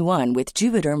 21 with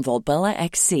Juvederm Volbella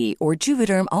XC or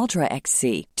Juvederm Ultra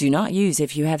XC. Do not use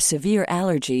if you have severe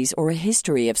allergies or a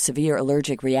history of severe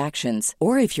allergic reactions,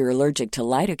 or if you're you're allergic to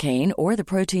lidocaine or the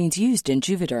proteins used in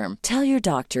Juvederm. Tell your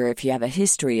doctor if you have a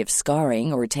history of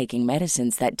scarring or taking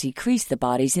medicines that decrease the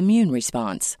body's immune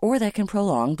response or that can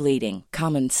prolong bleeding.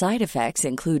 Common side effects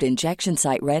include injection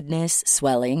site redness,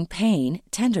 swelling, pain,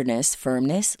 tenderness,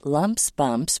 firmness, lumps,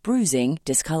 bumps, bruising,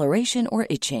 discoloration, or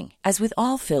itching. As with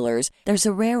all fillers, there's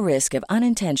a rare risk of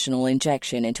unintentional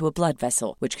injection into a blood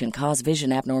vessel, which can cause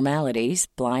vision abnormalities,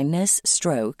 blindness,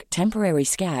 stroke, temporary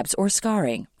scabs, or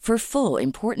scarring. For full,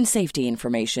 important safety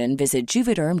information, visit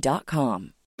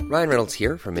Juvederm.com. Ryan Reynolds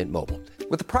here from Mint Mobile.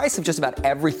 With the price of just about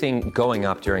everything going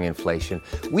up during inflation,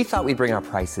 we thought we'd bring our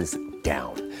prices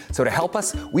down. So to help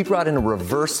us, we brought in a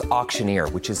reverse auctioneer,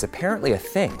 which is apparently a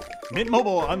thing. Mint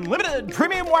Mobile Unlimited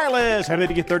Premium Wireless. How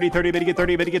to get 30, 30, bit to get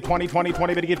 30, bit to get 20, 20,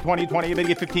 20, bit to get 20, 20, bit to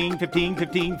get 15, 15,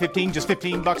 15, 15, just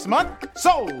 $15 a month?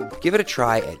 Sold! Give it a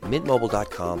try at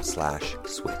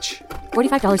mintmobile.com/switch.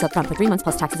 $45 up front for 3 months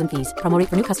plus taxes and fees. Promo rate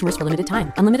for new customers for limited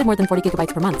time. Unlimited more than 40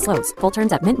 gigabytes per month. Slows full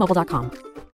terms at mintmobile.com.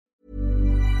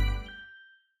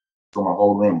 For my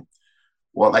whole room.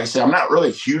 Well, like I said, I'm not really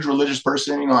a huge religious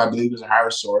person. You know, I believe there's a higher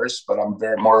source, but I'm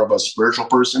very more of a spiritual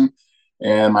person.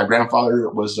 And my grandfather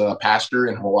was a pastor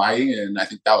in Hawaii, and I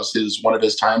think that was one of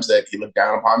his times that he looked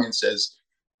down upon me and says,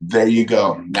 "There you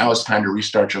go. Now it's time to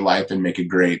restart your life and make it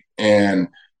great." And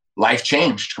life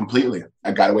changed completely.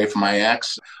 I got away from my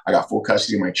ex. I got full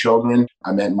custody of my children.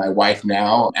 I met my wife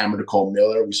now, Amber Nicole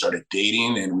Miller. We started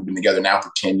dating, and we've been together now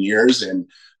for 10 years. And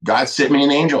God sent me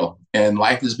an angel, and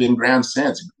life has been grand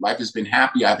since. Life has been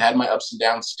happy. I've had my ups and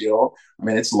downs still. I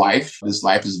mean, it's life. This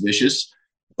life is vicious,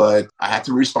 but I have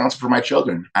to be responsible for my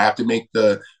children. I have to make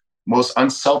the most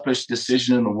unselfish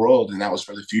decision in the world, and that was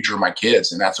for the future of my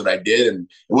kids. And that's what I did. And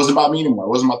it wasn't about me anymore. It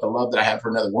wasn't about the love that I had for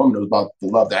another woman. It was about the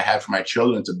love that I had for my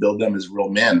children, to build them as real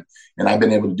men. And I've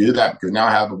been able to do that because now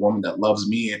I have a woman that loves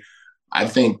me, I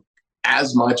think,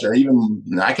 as much, or even,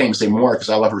 I can't even say more, because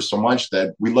I love her so much,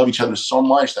 that we love each other so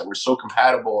much that we're so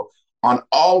compatible on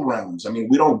all realms. I mean,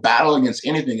 we don't battle against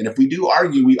anything. And if we do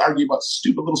argue, we argue about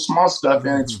stupid little small stuff,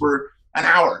 and it's for an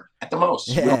hour at the most.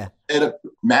 Yeah. We don't end up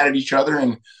mad at each other.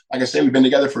 And like I said, we've been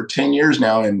together for 10 years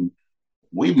now, and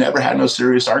we've never had no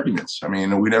serious arguments. I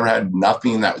mean, we never had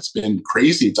nothing that's been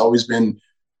crazy. It's always been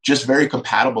just very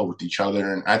compatible with each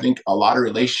other. And I think a lot of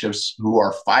relationships who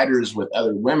are fighters with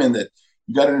other women, that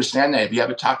you got to understand that if you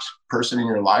have a toxic person in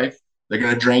your life, they're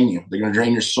going to drain you. They're going to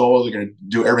drain your soul. They're going to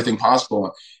do everything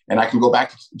possible. And I can go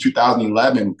back to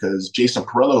 2011 because Jason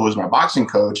Perillo, who was my boxing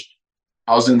coach,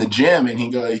 I was in the gym and he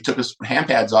took his hand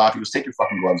pads off. He goes, "Take your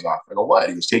fucking gloves off." I go, "What?"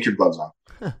 He goes, "Take your gloves off."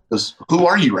 He goes, "Who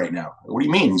are you right now?" "What do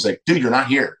you mean?" He's like, "Dude, you're not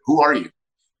here. Who are you?"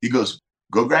 He goes,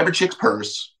 "Go grab a chick's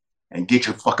purse and get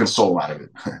your fucking soul out of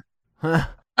it." And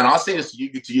I'll say this to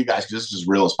you guys, because this is as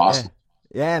real as possible.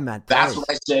 Yeah, man. That's when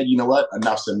I said, you know what?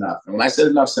 Enough's enough. And when I said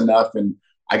enough's enough, and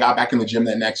I got back in the gym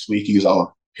that next week, he goes,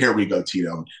 "Oh, here we go,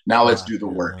 Tito. Now let's do the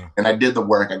work." And I did the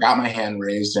work. I got my hand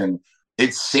raised, and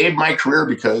it saved my career,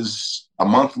 because a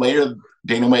month later,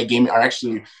 Dana White gave me, or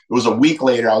actually it was a week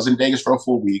later, I was in Vegas for a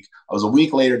full week. A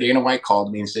week later, Dana White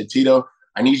called me and said, "Tito,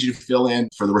 I need you to fill in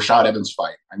for the Rashad Evans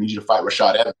fight. I need you to fight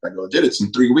Rashad Evans." I go, "Dude, it's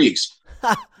in 3 weeks."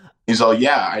 He's all,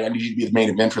 "Yeah, I need you to be the main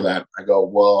event for that." I go,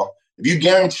 "Well, if you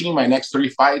guarantee my next 3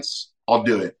 fights, I'll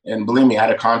do it." And believe me, I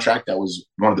had a contract that was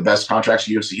one of the best contracts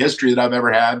in UFC history that I've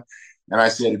ever had. And I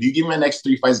said, "If you give me my next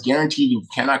 3 fights guaranteed and you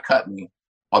cannot cut me,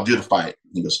 I'll do the fight."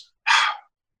 And he goes,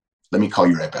 "Let me call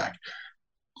you right back."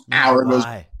 Hour goes.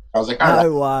 I was like, "All right."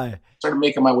 No way. Started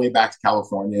making my way back to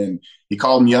California, and he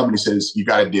called me up and he says, "You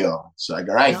got a deal." So I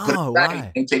go, "All right, put it in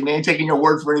writing. Ain't taking your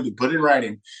word for anything. Put it in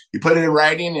writing." He put it in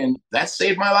writing, and that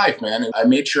saved my life, man. And I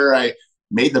made sure I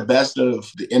made the best of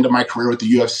the end of my career with the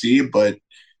UFC, but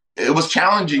it was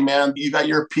challenging, man. You got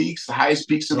your peaks, the highest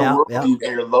peaks in the world, and you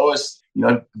got your lowest,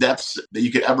 depths that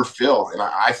you could ever feel. And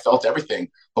I felt everything.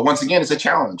 But once again, it's a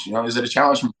challenge. Is it a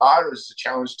challenge from God, or is it a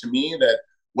challenge to me that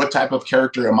what type of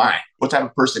character am I? What type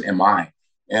of person am I?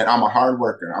 And I'm a hard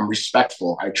worker. I'm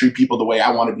respectful. I treat people the way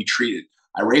I want to be treated.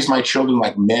 I raise my children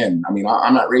like men. I mean,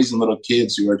 I'm not raising little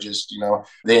kids who are just,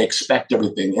 they expect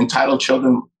everything. Entitled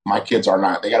children, my kids are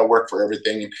not. They got to work for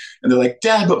everything. And they're like,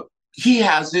 "Dad, but he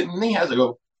has it and he has it." I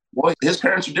go, "Well, his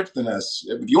parents are different than us.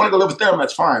 If you want to go live with them,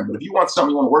 that's fine. But if you want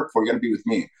something you want to work for, you got to be with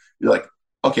me." You're like,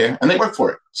 "Okay." And they work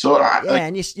for it. So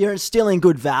and you're instilling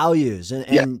good values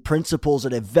and principles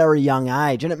at a very young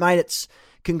age. And it's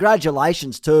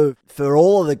congratulations too for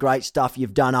all of the great stuff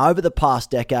you've done over the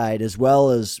past decade, as well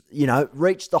as,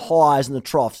 reached the highs and the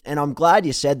troughs. And I'm glad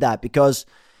you said that, because,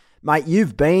 mate,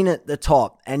 you've been at the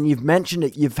top, and you've mentioned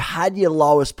it. You've had your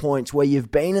lowest points where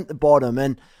you've been at the bottom,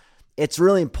 and it's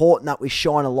really important that we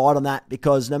shine a light on that,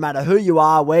 because no matter who you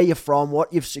are, where you're from,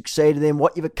 what you've succeeded in,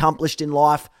 what you've accomplished in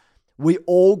life, we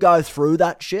all go through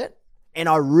that shit. And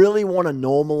I really want to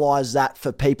normalize that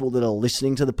for people that are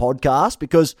listening to the podcast,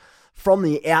 because from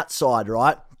the outside,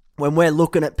 right, when we're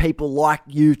looking at people like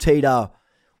you, Tito,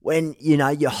 when,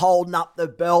 you're holding up the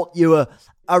belt, you were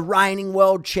a reigning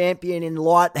world champion in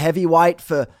light heavyweight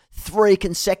for 3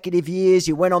 consecutive years.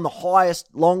 You went on the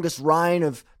highest, longest reign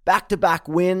of back-to-back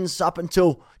wins up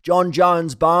until John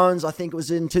Jones Bones. I think it was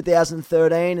in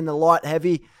 2013 in the light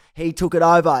heavy. He took it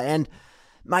over. And,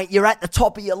 mate, you're at the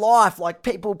top of your life. Like,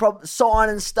 people probably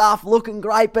signing stuff, looking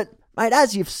great. But, mate,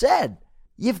 as you've said,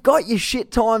 you've got your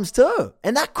shit times too.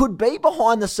 And that could be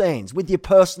behind the scenes with your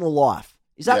personal life.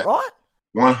 Is that right?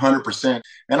 100%.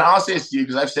 And I'll say this to you,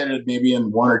 because I've said it maybe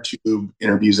in 1 or 2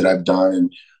 interviews that I've done.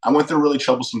 And I went through a really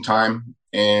troublesome time,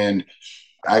 and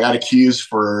I got accused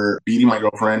for beating my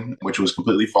girlfriend, which was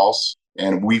completely false.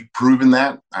 And we've proven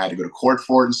that. I had to go to court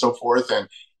for it and so forth. And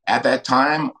at that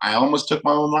time, I almost took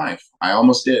my own life. I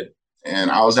almost did. And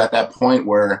I was at that point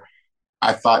where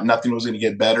I thought nothing was going to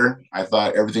get better. I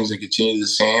thought everything's going to continue the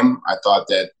same. I thought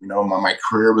that, my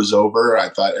career was over. I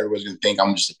thought everybody's going to think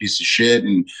I'm just a piece of shit.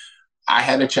 And I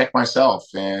had to check myself,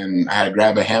 and I had to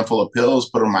grab a handful of pills,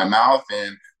 put them in my mouth.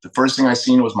 And the first thing I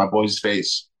seen was my boys'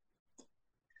 face.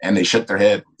 And they shook their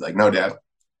head like, "No, Dad."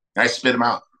 And I spit them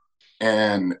out.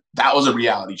 And that was a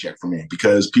reality check for me,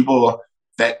 because people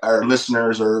that are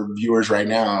listeners or viewers right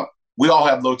now, we all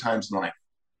have low times in life.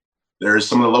 There's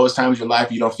some of the lowest times in your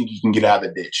life you don't think you can get out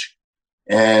of the ditch.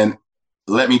 And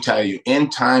let me tell you, in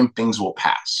time, things will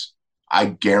pass. I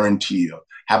guarantee you.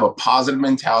 Have a positive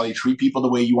mentality, treat people the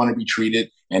way you want to be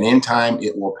treated, and in time,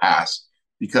 it will pass.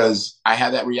 Because I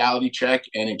had that reality check,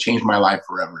 and it changed my life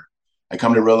forever. I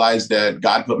come to realize that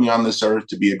God put me on this earth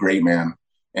to be a great man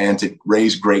and to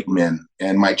raise great men.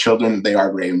 And my children, they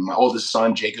are great. My oldest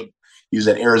son, Jacob, he's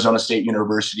at Arizona State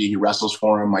University. He wrestles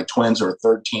for him. My twins are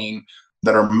 13,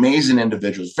 that are amazing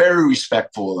individuals, very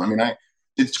respectful. I mean,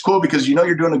 it's cool because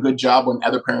you're doing a good job when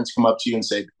other parents come up to you and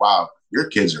say, "Wow, your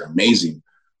kids are amazing."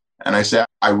 And I said,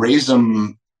 I raised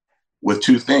them with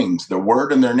 2 things, their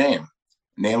word and their name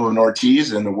of an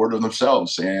Ortiz and the word of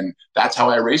themselves. And that's how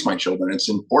I raise my children. It's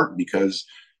important because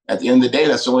at the end of the day,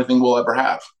 that's the only thing we'll ever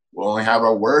have. We'll only have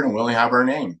our word and we only have our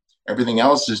name. Everything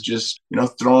else is just,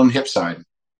 thrown hip side.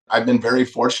 I've been very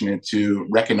fortunate to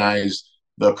recognize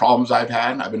the problems I've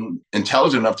had. I've been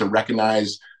intelligent enough to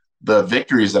recognize the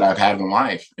victories that I've had in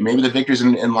life. And maybe the victories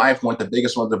in life weren't the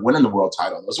biggest ones of winning the world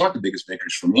title. Those weren't the biggest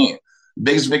victories for me. The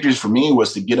biggest victories for me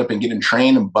was to get up and get in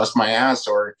train and bust my ass,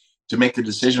 or to make the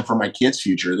decision for my kids'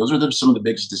 future. Those are some of the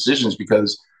biggest decisions,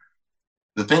 because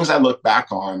the things I look back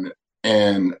on,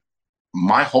 and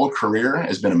my whole career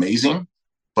has been amazing,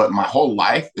 but my whole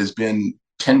life has been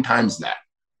 10 times that,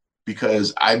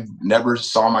 because I've never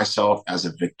saw myself as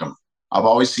a victim. I've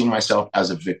always seen myself as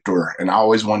a victor, and I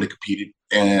always wanted to compete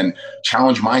and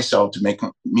challenge myself to make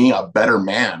me a better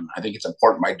man. I think it's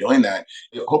important by doing that.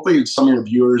 Hopefully some of your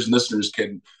viewers and listeners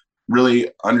can really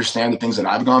understand the things that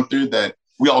I've gone through, that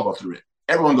we all go through it.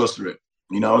 Everyone goes through it.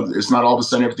 It's not all of a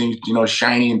sudden everything,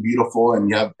 shiny and beautiful and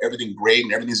you have everything great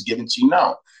and everything's given to you.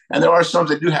 No. And there are some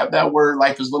that do have that where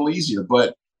life is a little easier,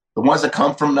 but the ones that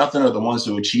come from nothing are the ones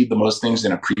who achieve the most things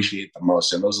and appreciate the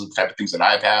most. And those are the type of things that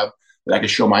I've had, that I can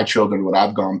show my children what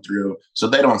I've gone through so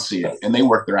they don't see it, and they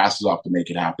work their asses off to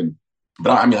make it happen.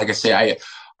 But I mean, like I say,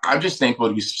 I'm just thankful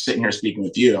to be sitting here speaking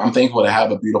with you. I'm thankful to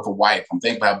have a beautiful wife. I'm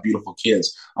thankful to have beautiful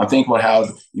kids. I'm thankful to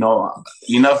have,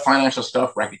 enough financial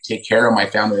stuff where I could take care of my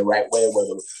family the right way, where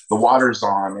the water's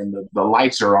on and the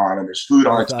lights are on and there's food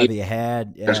on the table. Over your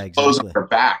head. Yeah, there's clothes on your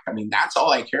back. I mean, that's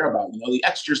all I care about. The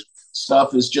extra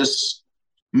stuff is just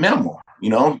minimal,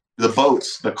 the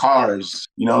boats, the cars,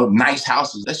 nice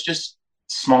houses. That's just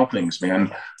small things,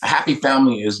 man. A happy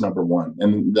family is number one.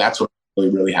 And that's what I'm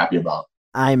really, really happy about.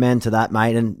 Amen to that,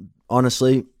 mate. And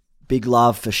honestly, big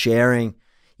love for sharing,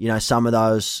 some of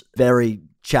those very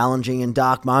challenging and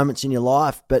dark moments in your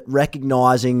life, but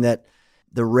recognizing that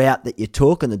the route that you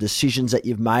took and the decisions that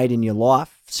you've made in your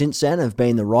life since then have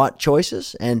been the right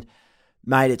choices. And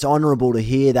mate, it's honorable to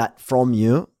hear that from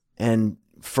you and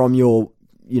from your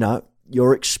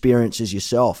experiences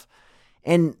yourself.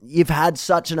 And you've had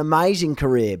such an amazing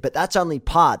career, but that's only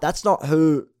part. That's not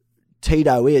who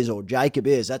Tito is or Jacob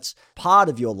is. That's part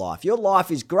of your life. Your life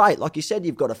is great. Like you said,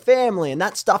 you've got a family, and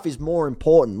that stuff is more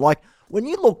important. Like when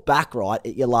you look back, right,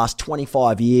 at your last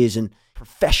 25 years in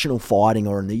professional fighting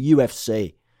or in the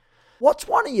UFC, what's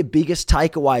one of your biggest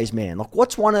takeaways, man? Like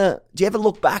do you ever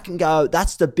look back and go,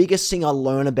 that's the biggest thing I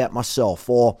learned about myself?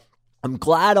 Or I'm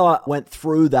glad I went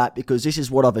through that because this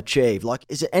is what I've achieved. Like,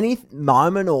 is there any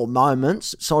moment or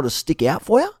moments that sort of stick out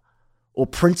for you? Or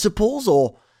principles?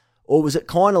 Or was it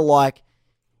kind of like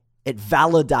it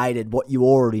validated what you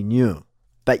already knew,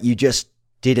 but you just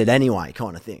did it anyway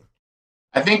kind of thing?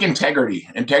 I think integrity.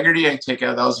 Integrity, I take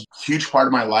out, that was a huge part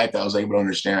of my life that I was able to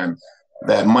understand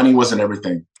that money wasn't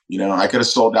everything. You know, I could have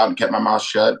sold out and kept my mouth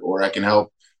shut, or I can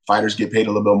help fighters get paid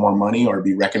a little bit more money or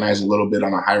be recognized a little bit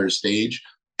on a higher stage.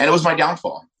 And it was my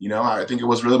downfall. You know, I think it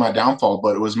was really my downfall,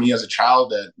 but it was me as a child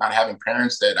that not having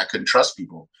parents that I couldn't trust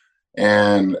people.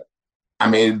 And I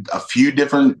made a few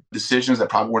different decisions that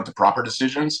probably weren't the proper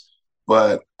decisions,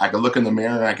 but I could look in the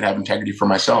mirror and I could have integrity for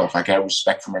myself. I could have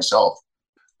respect for myself.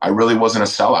 I really wasn't a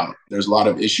sellout. There's a lot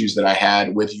of issues that I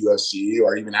had with UFC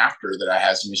or even after that I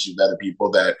had some issues with other people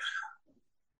that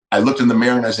I looked in the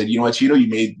mirror and I said, you know what, Tito, you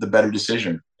made the better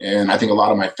decision. And I think a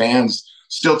lot of my fans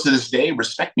still to this day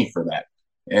respect me for that.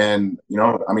 And, you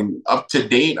know, I mean, up to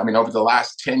date, I mean, over the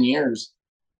last 10 years,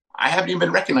 I haven't even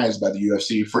been recognized by the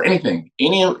UFC for anything.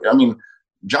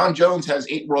 John Jones has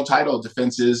 8 world title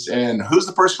defenses, and who's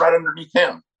the person right underneath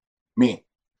him? Me.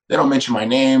 They don't mention my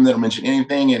name. They don't mention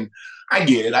anything. And I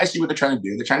get it. I see what they're trying to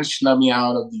do. They're trying to snub me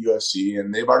out of the UFC,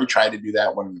 and they've already tried to do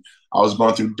that when I was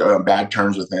going through bad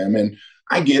terms with them. And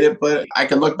I get it, but I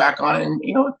can look back on it and,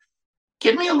 you know,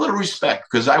 give me a little respect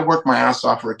because I worked my ass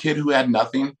off for a kid who had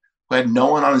nothing, who had no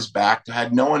one on his back, who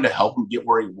had no one to help him get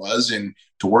where he was, and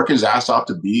to work his ass off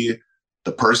to be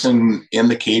the person in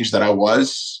the cage that I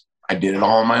was. I did it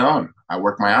all on my own. I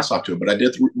worked my ass off to it, but I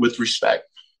did it with respect.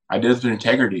 I did it through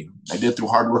integrity. I did it through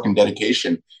hard work and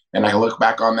dedication. And I look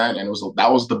back on that, and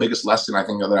that was the biggest lesson I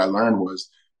think that I learned was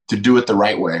to do it the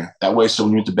right way. That way, so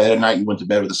when you went to bed at night, you went to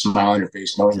bed with a smile on your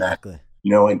face, knowing that,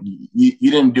 you know, and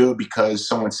you didn't do it because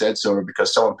someone said so or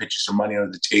because someone pitched you some money under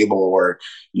the table or,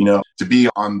 you know, to be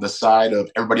on the side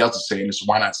of everybody else is saying this,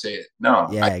 why not say it? No.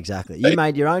 Yeah, exactly. You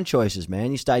made your own choices,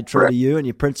 man. You stayed true to you and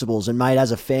your principles. And, mate,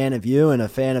 as a fan of you and a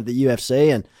fan of the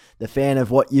UFC and the fan of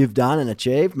what you've done and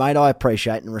achieved, mate, I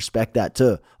appreciate and respect that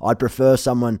too. I'd prefer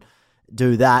someone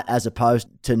do that as opposed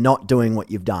to not doing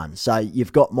what you've done. So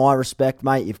you've got my respect,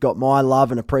 mate. You've got my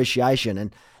love and appreciation.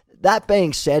 And that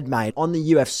being said, mate, on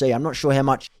the UFC, I'm not sure how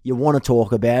much you want to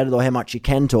talk about it or how much you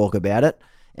can talk about it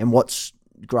and what's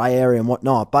grey area and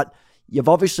whatnot, but you've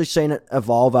obviously seen it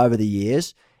evolve over the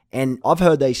years. And I've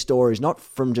heard these stories, not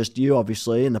from just you,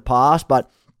 obviously, in the past,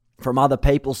 but from other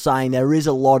people saying there is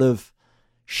a lot of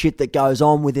shit that goes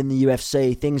on within the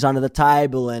UFC, things under the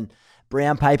table and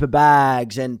brown paper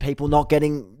bags and people not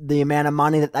getting the amount of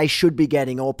money that they should be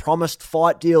getting or promised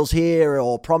fight deals here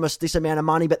or promised this amount of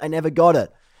money, but they never got it.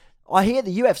 I hear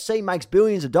the UFC makes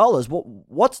billions of dollars.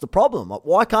 What's the problem?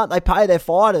 Why can't they pay their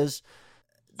fighters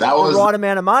the right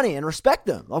amount of money and respect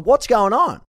them? Like, what's going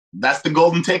on? That's the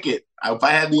golden ticket. If I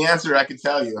had the answer, I could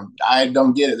tell you. I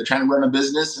don't get it. They're trying to run a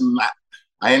business, and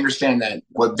I understand that.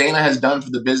 What Dana has done for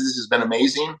the business has been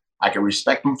amazing. I can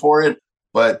respect him for it.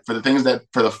 But for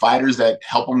the fighters that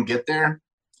help them get there,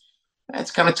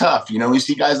 that's kind of tough. You know, you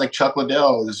see guys like Chuck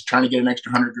Liddell is trying to get an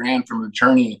extra $100,000 from an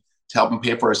attorney to help him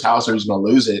pay for his house or he's going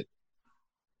to lose it.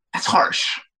 That's harsh.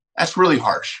 That's really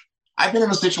harsh. I've been in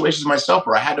those situations myself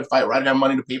where I had to fight right have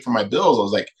money to pay for my bills. I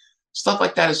was like, stuff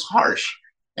like that is harsh.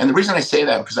 And the reason I say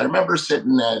that, because I remember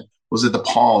sitting at the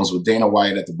Palms with Dana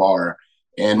White at the bar,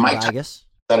 and Mike Tyson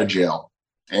out of jail.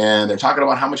 And they're talking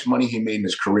about how much money he made in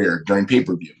his career during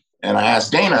pay-per-view. And I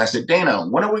asked Dana, I said, Dana,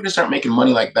 when are we going to start making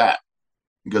money like that?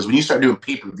 Because when you start doing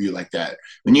pay-per-view like that,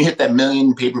 when you hit that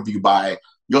million pay-per-view buy,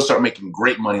 you'll start making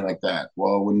great money like that.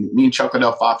 Well, when me and Chuck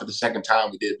Liddell fought for the second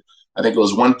time, we did, I think it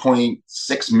was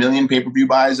 1.6 million pay-per-view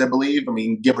buys, I believe. I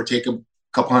mean, give or take a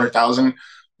couple 100,000.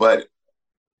 But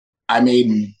I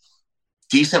made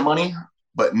decent money,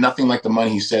 but nothing like the money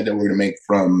he said that we were going to make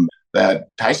from that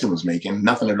Tyson was making,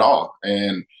 nothing at all.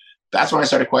 And that's when I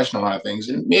started questioning a lot of things.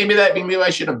 And maybe I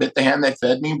should have bit the hand that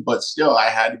fed me, but still I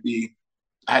had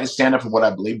to stand up for what I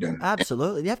believed in.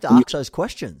 Absolutely. You have to ask those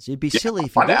questions. You'd be silly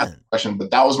if you didn't.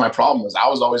 But that was my problem, was I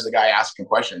was always the guy asking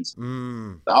questions.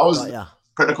 I was a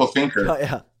critical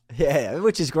thinker. Yeah,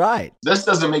 which is great. This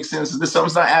doesn't make sense.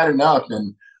 Something's not adding up.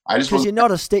 And I just because you're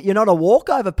not a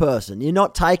walkover person. You're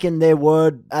not taking their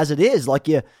word as it is. Like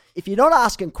if you're not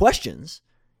asking questions,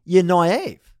 you're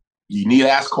naive. You need to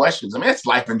ask questions. I mean, it's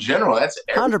life in general. That's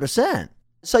 100%.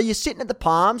 So you're sitting at the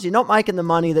Palms. You're not making the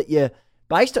money that you're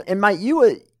based on. And mate,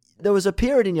 there was a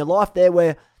period in your life there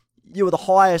where you were the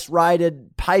highest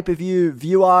rated pay-per-view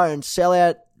viewer and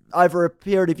sellout over a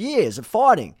period of years of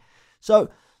fighting. So,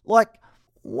 like,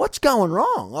 what's going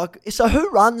wrong? Like, so who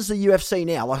runs the UFC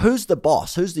now? Like, who's the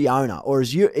boss? Who's the owner? Or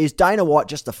is Dana White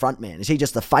just the front man? Is he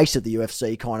just the face of the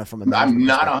UFC kind of from a I'm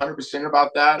not 100%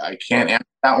 about that. I can't answer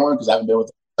that one because I haven't been with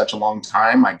them such a long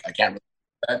time. I can't really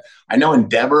that. I know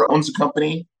Endeavor owns a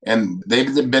company, and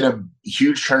they've been a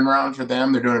huge turnaround for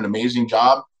them. They're doing an amazing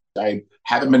job. I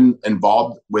haven't been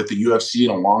involved with the UFC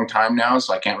in a long time now,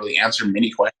 so I can't really answer many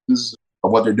questions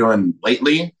of what they're doing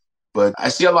lately. But I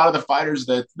see a lot of the fighters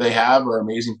that they have are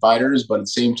amazing fighters, but at the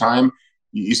same time,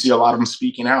 you see a lot of them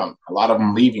speaking out, a lot of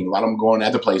them leaving, a lot of them going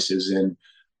other places. And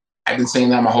I've been saying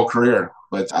that my whole career.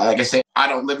 But like I say, I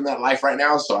don't live in that life right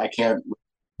now, so I can't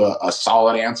a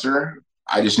solid answer.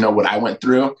 I just know what I went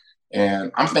through,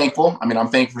 and I'm thankful. I mean, I'm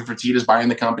thankful for Tito's buying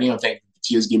the company. I'm thankful for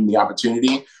Tito's giving me the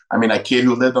opportunity. I mean, a kid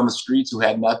who lived on the streets, who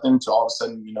had nothing, to all of a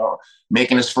sudden,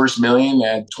 making his first million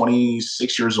at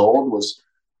 26 years old was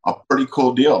a pretty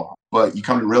cool deal. But you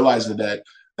come to realize that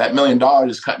 $1 million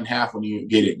is cut in half when you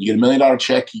get it. You get $1 million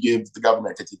check, you give the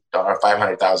government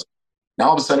 $500,000. Now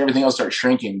all of a sudden everything else starts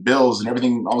shrinking, bills and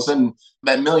everything. All of a sudden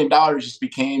that $1 million just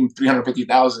became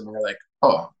 $350,000, and you're like,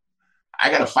 oh, I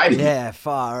got to fight again. Yeah,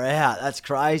 far out. That's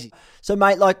crazy. So,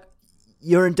 mate, like,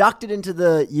 you're inducted into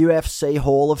the UFC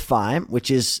Hall of Fame,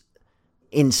 which is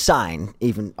insane.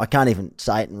 Even I can't even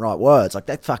say it in right words. Like,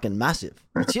 that's fucking massive.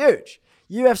 It's huge.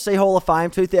 UFC Hall of Fame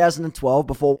 2012,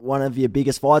 before one of your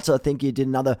biggest fights. I think you did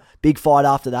another big fight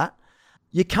after that.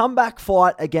 Your comeback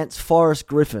fight against Forrest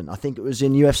Griffin, I think it was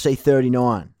in UFC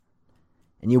 39,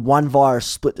 and you won via a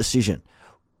split decision.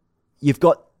 You've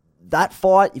got that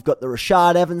fight, you've got the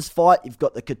Rashad Evans fight, you've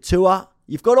got the Couture,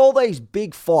 you've got all these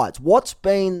big fights. What's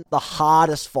been the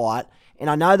hardest fight? And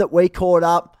I know that we caught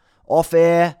up off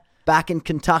air back in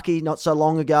Kentucky not so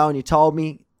long ago, and you told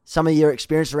me some of your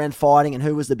experience around fighting and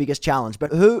who was the biggest challenge.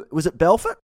 But who was it?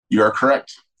 Belfort? You are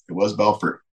correct. It was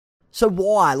Belfort. So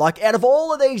why? Like, out of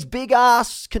all of these big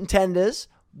ass contenders,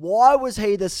 why was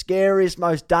he the scariest,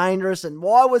 most dangerous, and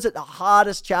why was it the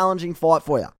hardest challenging fight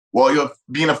for you? Well,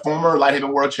 being a former light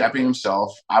heavyweight world champion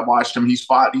himself, I watched him. He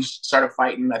started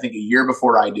fighting, I think, a year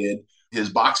before I did. His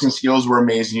boxing skills were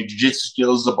amazing. His jiu-jitsu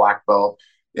skills is a black belt.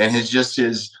 And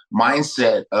his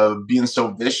mindset of being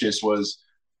so vicious was,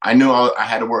 I knew I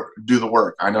had to do the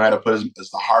work. I know how to put as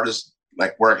the hardest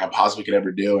work I possibly could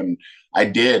ever do. And I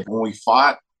did. When we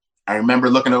fought, I remember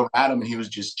looking over at him, and he was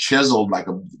just chiseled like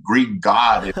a Greek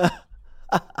god.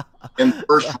 In the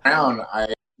first round,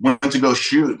 I went to go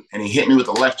shoot, and he hit me with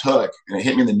a left hook, and it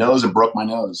hit me in the nose and broke my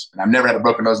nose. And I've never had a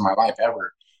broken nose in my life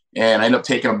ever. And I end up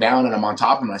taking him down, and I'm on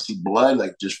top of him, and I see blood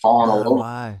just falling all over.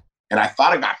 Why? And I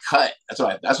thought I got cut. That's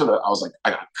what I was like.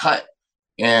 I got cut,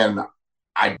 and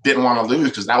I didn't want to lose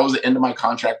because that was the end of my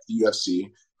contract with the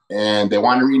UFC, and they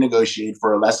wanted to renegotiate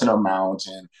for a lesser amount.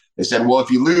 And they said, well, if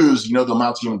you lose, the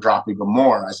amount's even drop even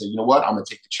more. I said, you know what? I'm going to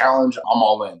take the challenge. I'm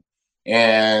all in.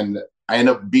 And I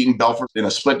ended up beating Belfort in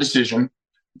a split decision,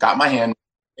 got my hand.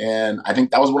 And I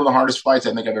think that was one of the hardest fights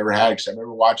I think I've ever had, because I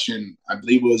remember watching, I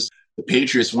believe it was the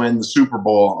Patriots win the Super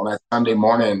Bowl on that Sunday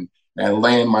morning, and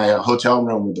lay in my hotel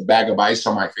room with a bag of ice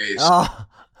on my face. Oh.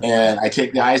 And I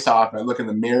take the ice off, and I look in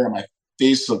the mirror, and my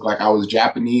face looked like I was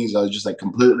Japanese. I was just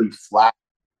completely flat,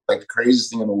 like the craziest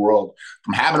thing in the world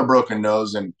from having a broken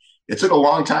nose. And it took a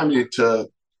long time to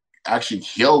actually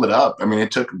heal it up. I mean, it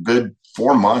took a good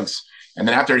 4 months. And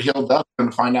then after it healed up,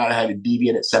 I find out I had a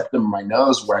deviated septum in my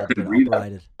nose where I couldn't breathe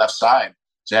on the left side.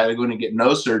 So I had to go in and get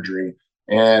nose surgery.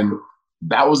 And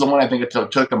that was the one I think it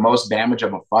took the most damage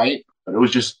of a fight. But it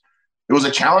was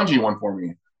a challenging one for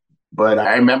me. But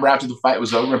I remember after the fight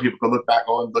was over, people could look back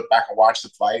and watch the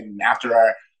fight. And after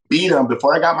I beat him,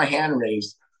 before I got my hand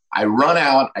raised, I run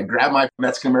out, I grab my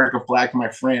Mexican American flag from my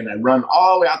friend. I run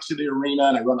all the way out to the arena,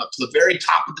 and I run up to the very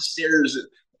top of the stairs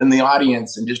in the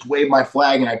audience and just wave my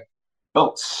flag. And I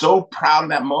felt so proud in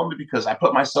that moment because I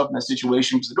put myself in that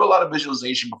situation, because I do a lot of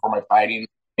visualization before my fighting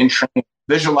and training,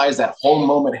 visualize that whole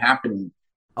moment happening.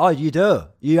 Oh, you do?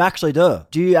 You actually do?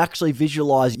 Do you actually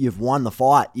visualize you've won the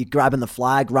fight? You're grabbing the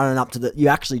flag, running up to you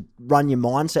actually run your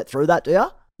mindset through that, do you?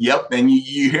 Yep. And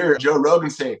you hear Joe Rogan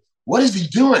say, what is he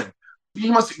doing? He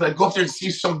must go up there and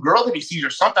see some girl that he sees or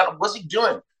something. What's he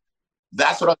doing?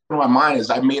 That's what I was in my mind, is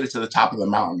I made it to the top of the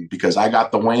mountain because I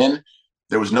got the win.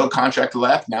 There was no contract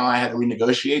left. Now I had to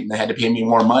renegotiate, and they had to pay me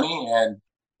more money. And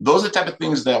those are the type of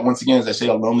things that, once again, as I say,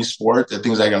 a lonely sport, the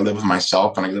things I got to live with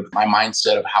myself, and I live with my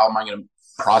mindset of how am I going to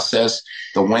process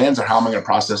the wins, or how am I going to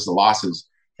process the losses.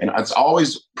 And it's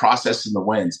always processing the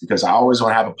wins, because I always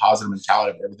want to have a positive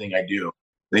mentality of everything I do.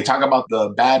 They talk about the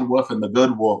bad wolf and the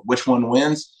good wolf. Which one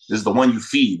wins is the one you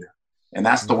feed. And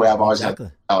that's the way I've always had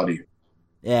the mentality.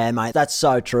 Yeah, mate, that's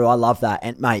so true. I love that.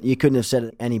 And, mate, you couldn't have said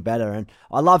it any better. And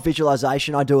I love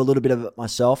visualization. I do a little bit of it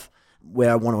myself,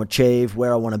 where I want to achieve,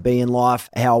 where I want to be in life,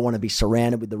 how I want to be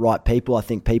surrounded with the right people. I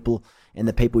think people and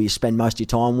the people you spend most of your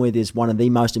time with is one of the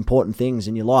most important things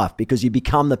in your life, because you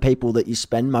become the people that you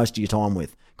spend most of your time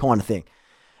with, kind of thing.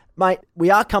 Mate, we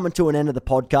are coming to an end of the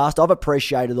podcast. I've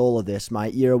appreciated all of this,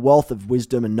 mate. You're a wealth of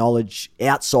wisdom and knowledge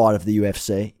outside of the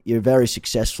UFC. You're very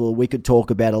successful. We could talk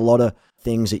about a lot of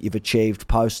things that you've achieved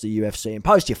post the UFC and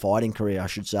post your fighting career, I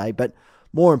should say. But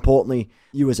more importantly,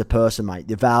 you as a person, mate,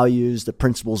 the values, the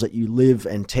principles that you live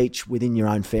and teach within your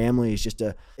own family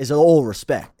is all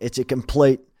respect.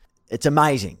 It's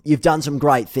amazing. You've done some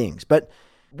great things. But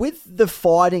with the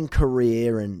fighting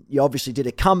career, and you obviously did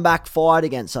a comeback fight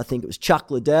against, I think it was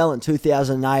Chuck Liddell in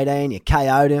 2018. You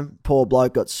KO'd him. Poor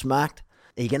bloke got smacked.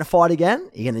 Are you going to fight again?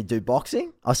 Are you going to do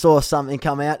boxing? I saw something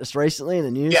come out just recently in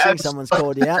the news thing. Someone's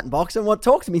called you out in boxing.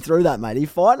 Talk to me through that, mate. Are you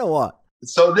fighting or what?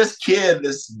 So this kid,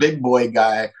 this big boy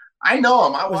guy, I know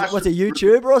him. What's a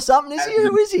YouTuber or something? Is he?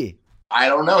 Who is he? I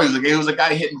don't know. He was a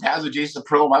guy hitting tabs with Jason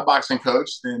Pearl, my boxing coach.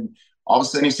 Then all of a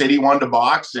sudden he said he wanted to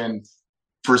box. And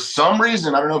for some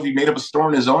reason, I don't know if he made up a story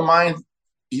in his own mind,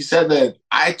 he said that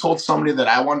I told somebody that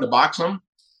I wanted to box him.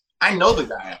 I know the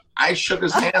guy. I shook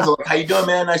his hands. I'm like, how you doing,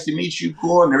 man? Nice to meet you.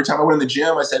 Cool. And every time I went in the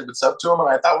gym, I said what's up to him. And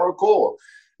I thought we were cool.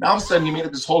 Now all of a sudden he made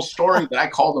up this whole story that I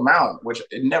called him out, which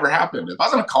it never happened. If I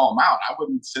was going to call him out, I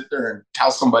wouldn't sit there and tell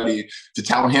somebody to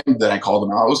tell him that I called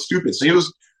him out. It was stupid. So he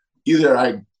was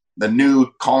either the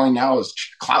new calling now is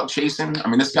clout chasing. I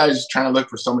mean, this guy's trying to look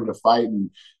for somebody to fight,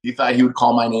 and he thought he would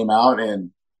call my name out.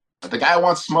 And if the guy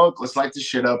wants smoke, let's light this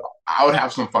shit up. I would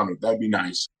have some fun with it. That'd be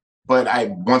nice. But I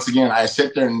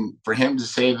sit there, and for him to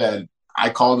say that I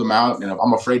called him out and if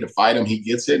I'm afraid to fight him, he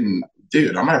gets it. And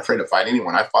dude, I'm not afraid to fight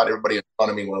anyone. I fought everybody in front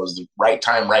of me when it was the right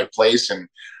time, right place. And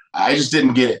I just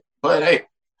didn't get it. But hey,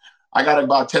 I got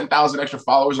about 10,000 extra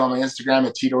followers on my Instagram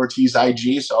at Tito Ortiz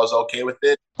IG, so I was okay with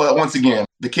it. But once again,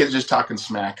 the kid's just talking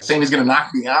smack, saying he's going to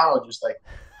knock me out. Just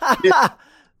like,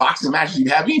 boxing matches,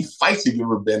 how many fights have you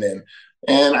ever been in?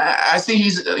 And I see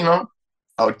he's,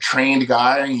 a trained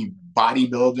guy, he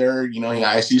bodybuilder,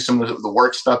 I see some of the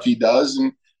work stuff he does.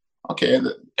 And okay,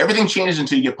 everything changes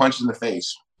until you get punched in the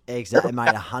face. Exactly, mate,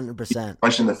 100%.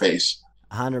 Punched in the face.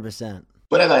 100%.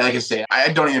 But like I say,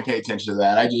 I don't even pay attention to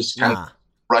that. I just kind of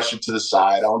brush it to the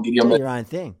side. I don't give you your own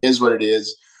thing. It is what it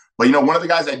is. But one of the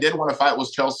guys I did want to fight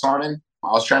was Chael Sonnen.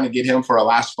 I was trying to get him for a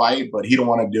last fight, but he don't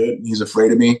want to do it. He's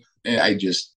afraid of me. And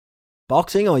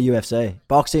Boxing or UFC?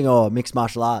 Boxing or mixed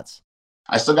martial arts?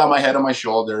 I still got my head on my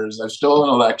shoulders. I'm still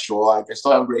intellectual. I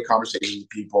still have great conversations with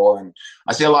people. And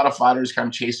I see a lot of fighters kind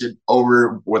of chase it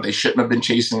over where they shouldn't have been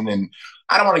chasing. And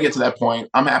I don't want to get to that point.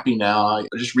 I'm happy now. I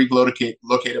just relocated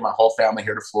my whole family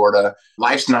here to Florida.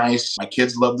 Life's nice. My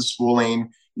kids love the schooling.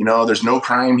 There's no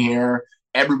crime here.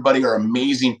 Everybody are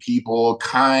amazing people,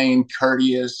 kind,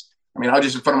 courteous. I mean, I was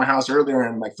just in front of my house earlier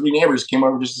and like 3 neighbors came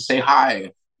over just to say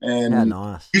hi. And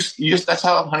nice. That's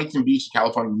how Huntington Beach,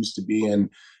 California used to be. And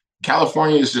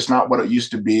California is just not what it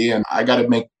used to be. And I got to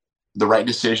make the right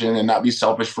decision and not be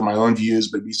selfish for my own views,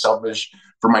 but be selfish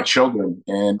for my children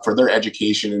and for their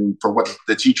education and for what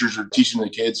the teachers are teaching the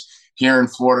kids. Here in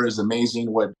Florida is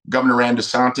amazing. What Governor Ron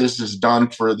DeSantis has done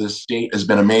for the state has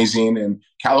been amazing. And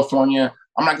California,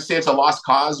 I'm not gonna say it's a lost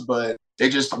cause, but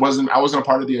I wasn't a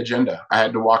part of the agenda. I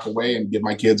had to walk away and give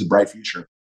my kids a bright future.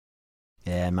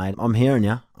 Yeah, mate, I'm hearing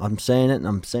you. I'm seeing it, and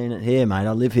I'm seeing it here, mate.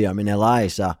 I live here. I'm in LA,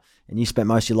 and you spent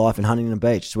most of your life in Huntington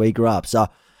Beach. It's where you grew up. So,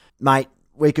 mate,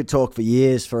 we could talk for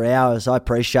years, for hours. I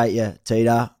appreciate you,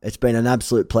 Tito. It's been an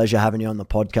absolute pleasure having you on the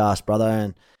podcast, brother,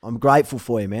 and I'm grateful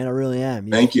for you, man. I really am.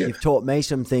 Thank you. You've taught me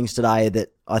some things today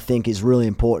that I think is really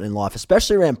important in life,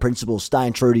 especially around principles,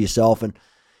 staying true to yourself and,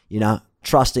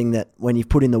 trusting that when you've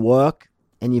put in the work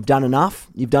and you've done enough,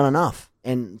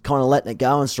 and kind of letting it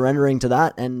go and surrendering to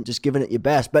that and just giving it your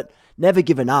best, but never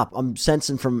giving up. I'm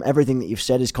sensing from everything that you've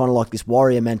said is kind of like this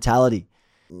warrior mentality.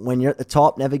 When you're at the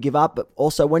top, never give up, but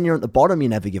also when you're at the bottom, you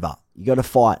never give up. You got to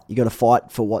fight. You got to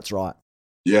fight for what's right.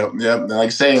 Yeah. Like I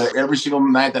say, every single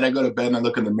night that I go to bed and I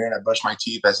look in the mirror and I brush my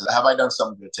teeth, I said, have I done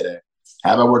something good today?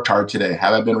 Have I worked hard today?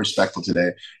 Have I been respectful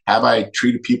today? Have I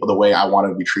treated people the way I want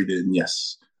to be treated? And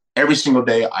yes, every single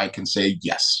day I can say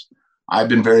yes. I've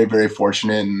been very, very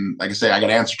fortunate. And like I say, I got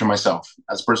to answer to myself.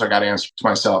 As a person, I got to answer to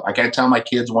myself. I can't tell my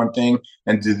kids one thing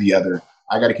and do the other.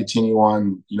 I got to continue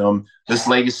on, this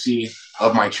legacy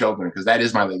of my children, because that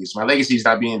is my legacy. My legacy is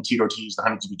not being Tito Ortiz, the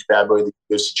Huntington Beach bad boy, the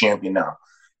UFC champion now.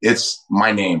 It's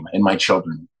my name and my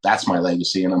children. That's my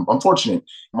legacy. And I'm fortunate.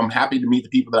 I'm happy to meet the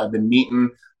people that I've been meeting.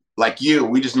 like you.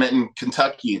 We just met in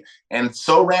Kentucky, and it's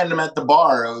so random at the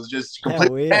bar. It was just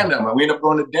completely random. And we ended up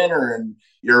going to dinner, and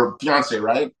your fiance,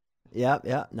 right? Yeah.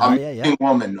 Amazing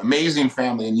woman, amazing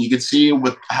family. And you could see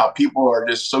with how people are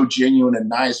just so genuine and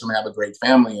nice and have a great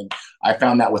family. And I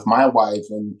found that with my wife,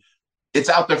 and it's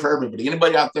out there for everybody.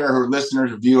 Anybody out there who are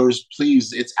listeners or viewers,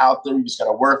 please, it's out there. You just got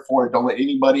to work for it. Don't let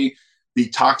anybody be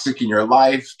toxic in your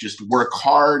life. Just work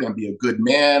hard and be a good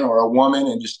man or a woman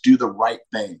and just do the right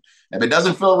thing. If it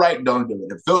doesn't feel right, don't do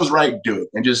it. If it feels right, do it.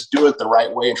 And just do it the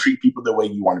right way and treat people the way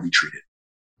you want to be treated.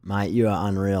 Mate, you are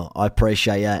unreal. I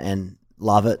appreciate you and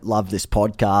love it. Love this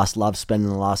podcast. Love spending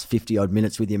the last 50 odd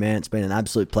minutes with you, man. It's been an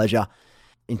absolute pleasure.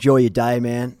 Enjoy your day,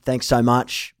 man. Thanks so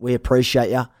much. We appreciate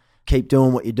you. Keep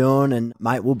doing what you're doing, and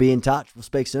mate, we'll be in touch. We'll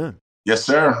speak soon. Yes,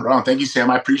 sir. Ron, thank you, Sam.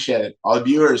 I appreciate it. All the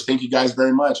viewers, thank you guys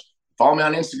very much. Follow me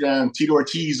on Instagram, Tito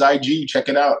Ortiz, IG. Check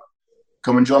it out.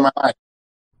 Come enjoy my life.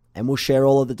 And we'll share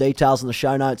all of the details in the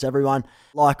show notes, everyone.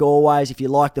 Like always, if you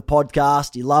like the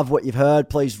podcast, you love what you've heard,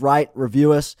 please rate,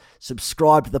 review us,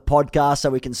 subscribe to the podcast so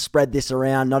we can spread this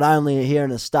around, not only here in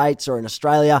the States or in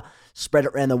Australia, spread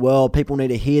it around the world. People need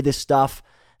to hear this stuff.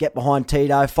 Get behind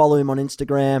Tito, follow him on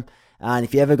Instagram. And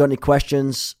if you ever got any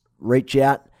questions, reach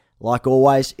out. Like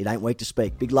always, it ain't weak to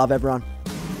speak. Big love, everyone.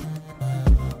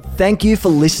 Thank you for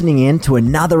listening in to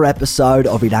another episode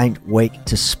of It Ain't Weak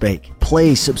to Speak.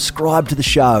 Please subscribe to the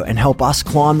show and help us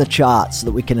climb the charts so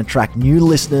that we can attract new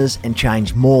listeners and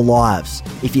change more lives.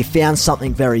 If you found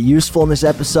something very useful in this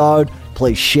episode,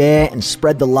 please share and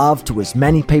spread the love to as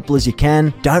many people as you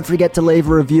can. Don't forget to leave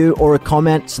a review or a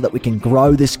comment so that we can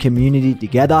grow this community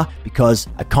together, because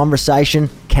a conversation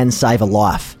can save a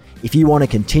life. If you want to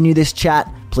continue this chat,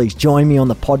 please join me on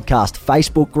the podcast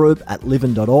Facebook group at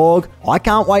livin.org. I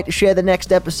can't wait to share the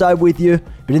next episode with you,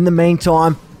 but in the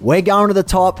meantime, we're going to the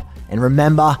top, and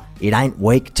remember, it ain't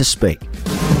weak to speak.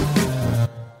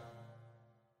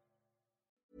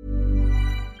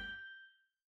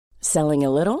 Selling a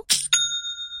little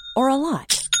or a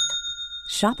lot?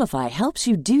 Shopify helps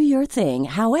you do your thing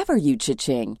however you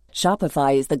cha-ching.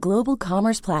 Shopify is the global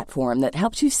commerce platform that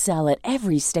helps you sell at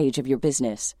every stage of your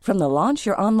business. From the launch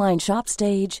your online shop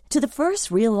stage to the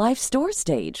first real-life store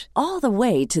stage, all the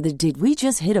way to the did we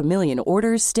just hit a million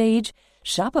orders stage.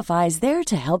 Shopify is there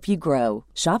to help you grow.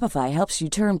 Shopify helps you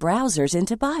turn browsers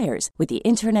into buyers with the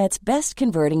internet's best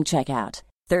converting checkout.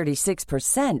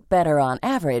 36% better on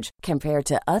average compared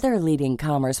to other leading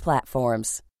commerce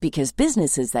platforms. Because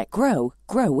businesses that grow,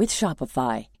 grow with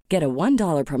Shopify. Get a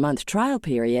 $1 per month trial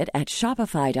period at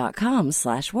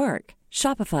shopify.com/work.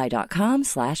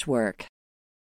 Shopify.com/work.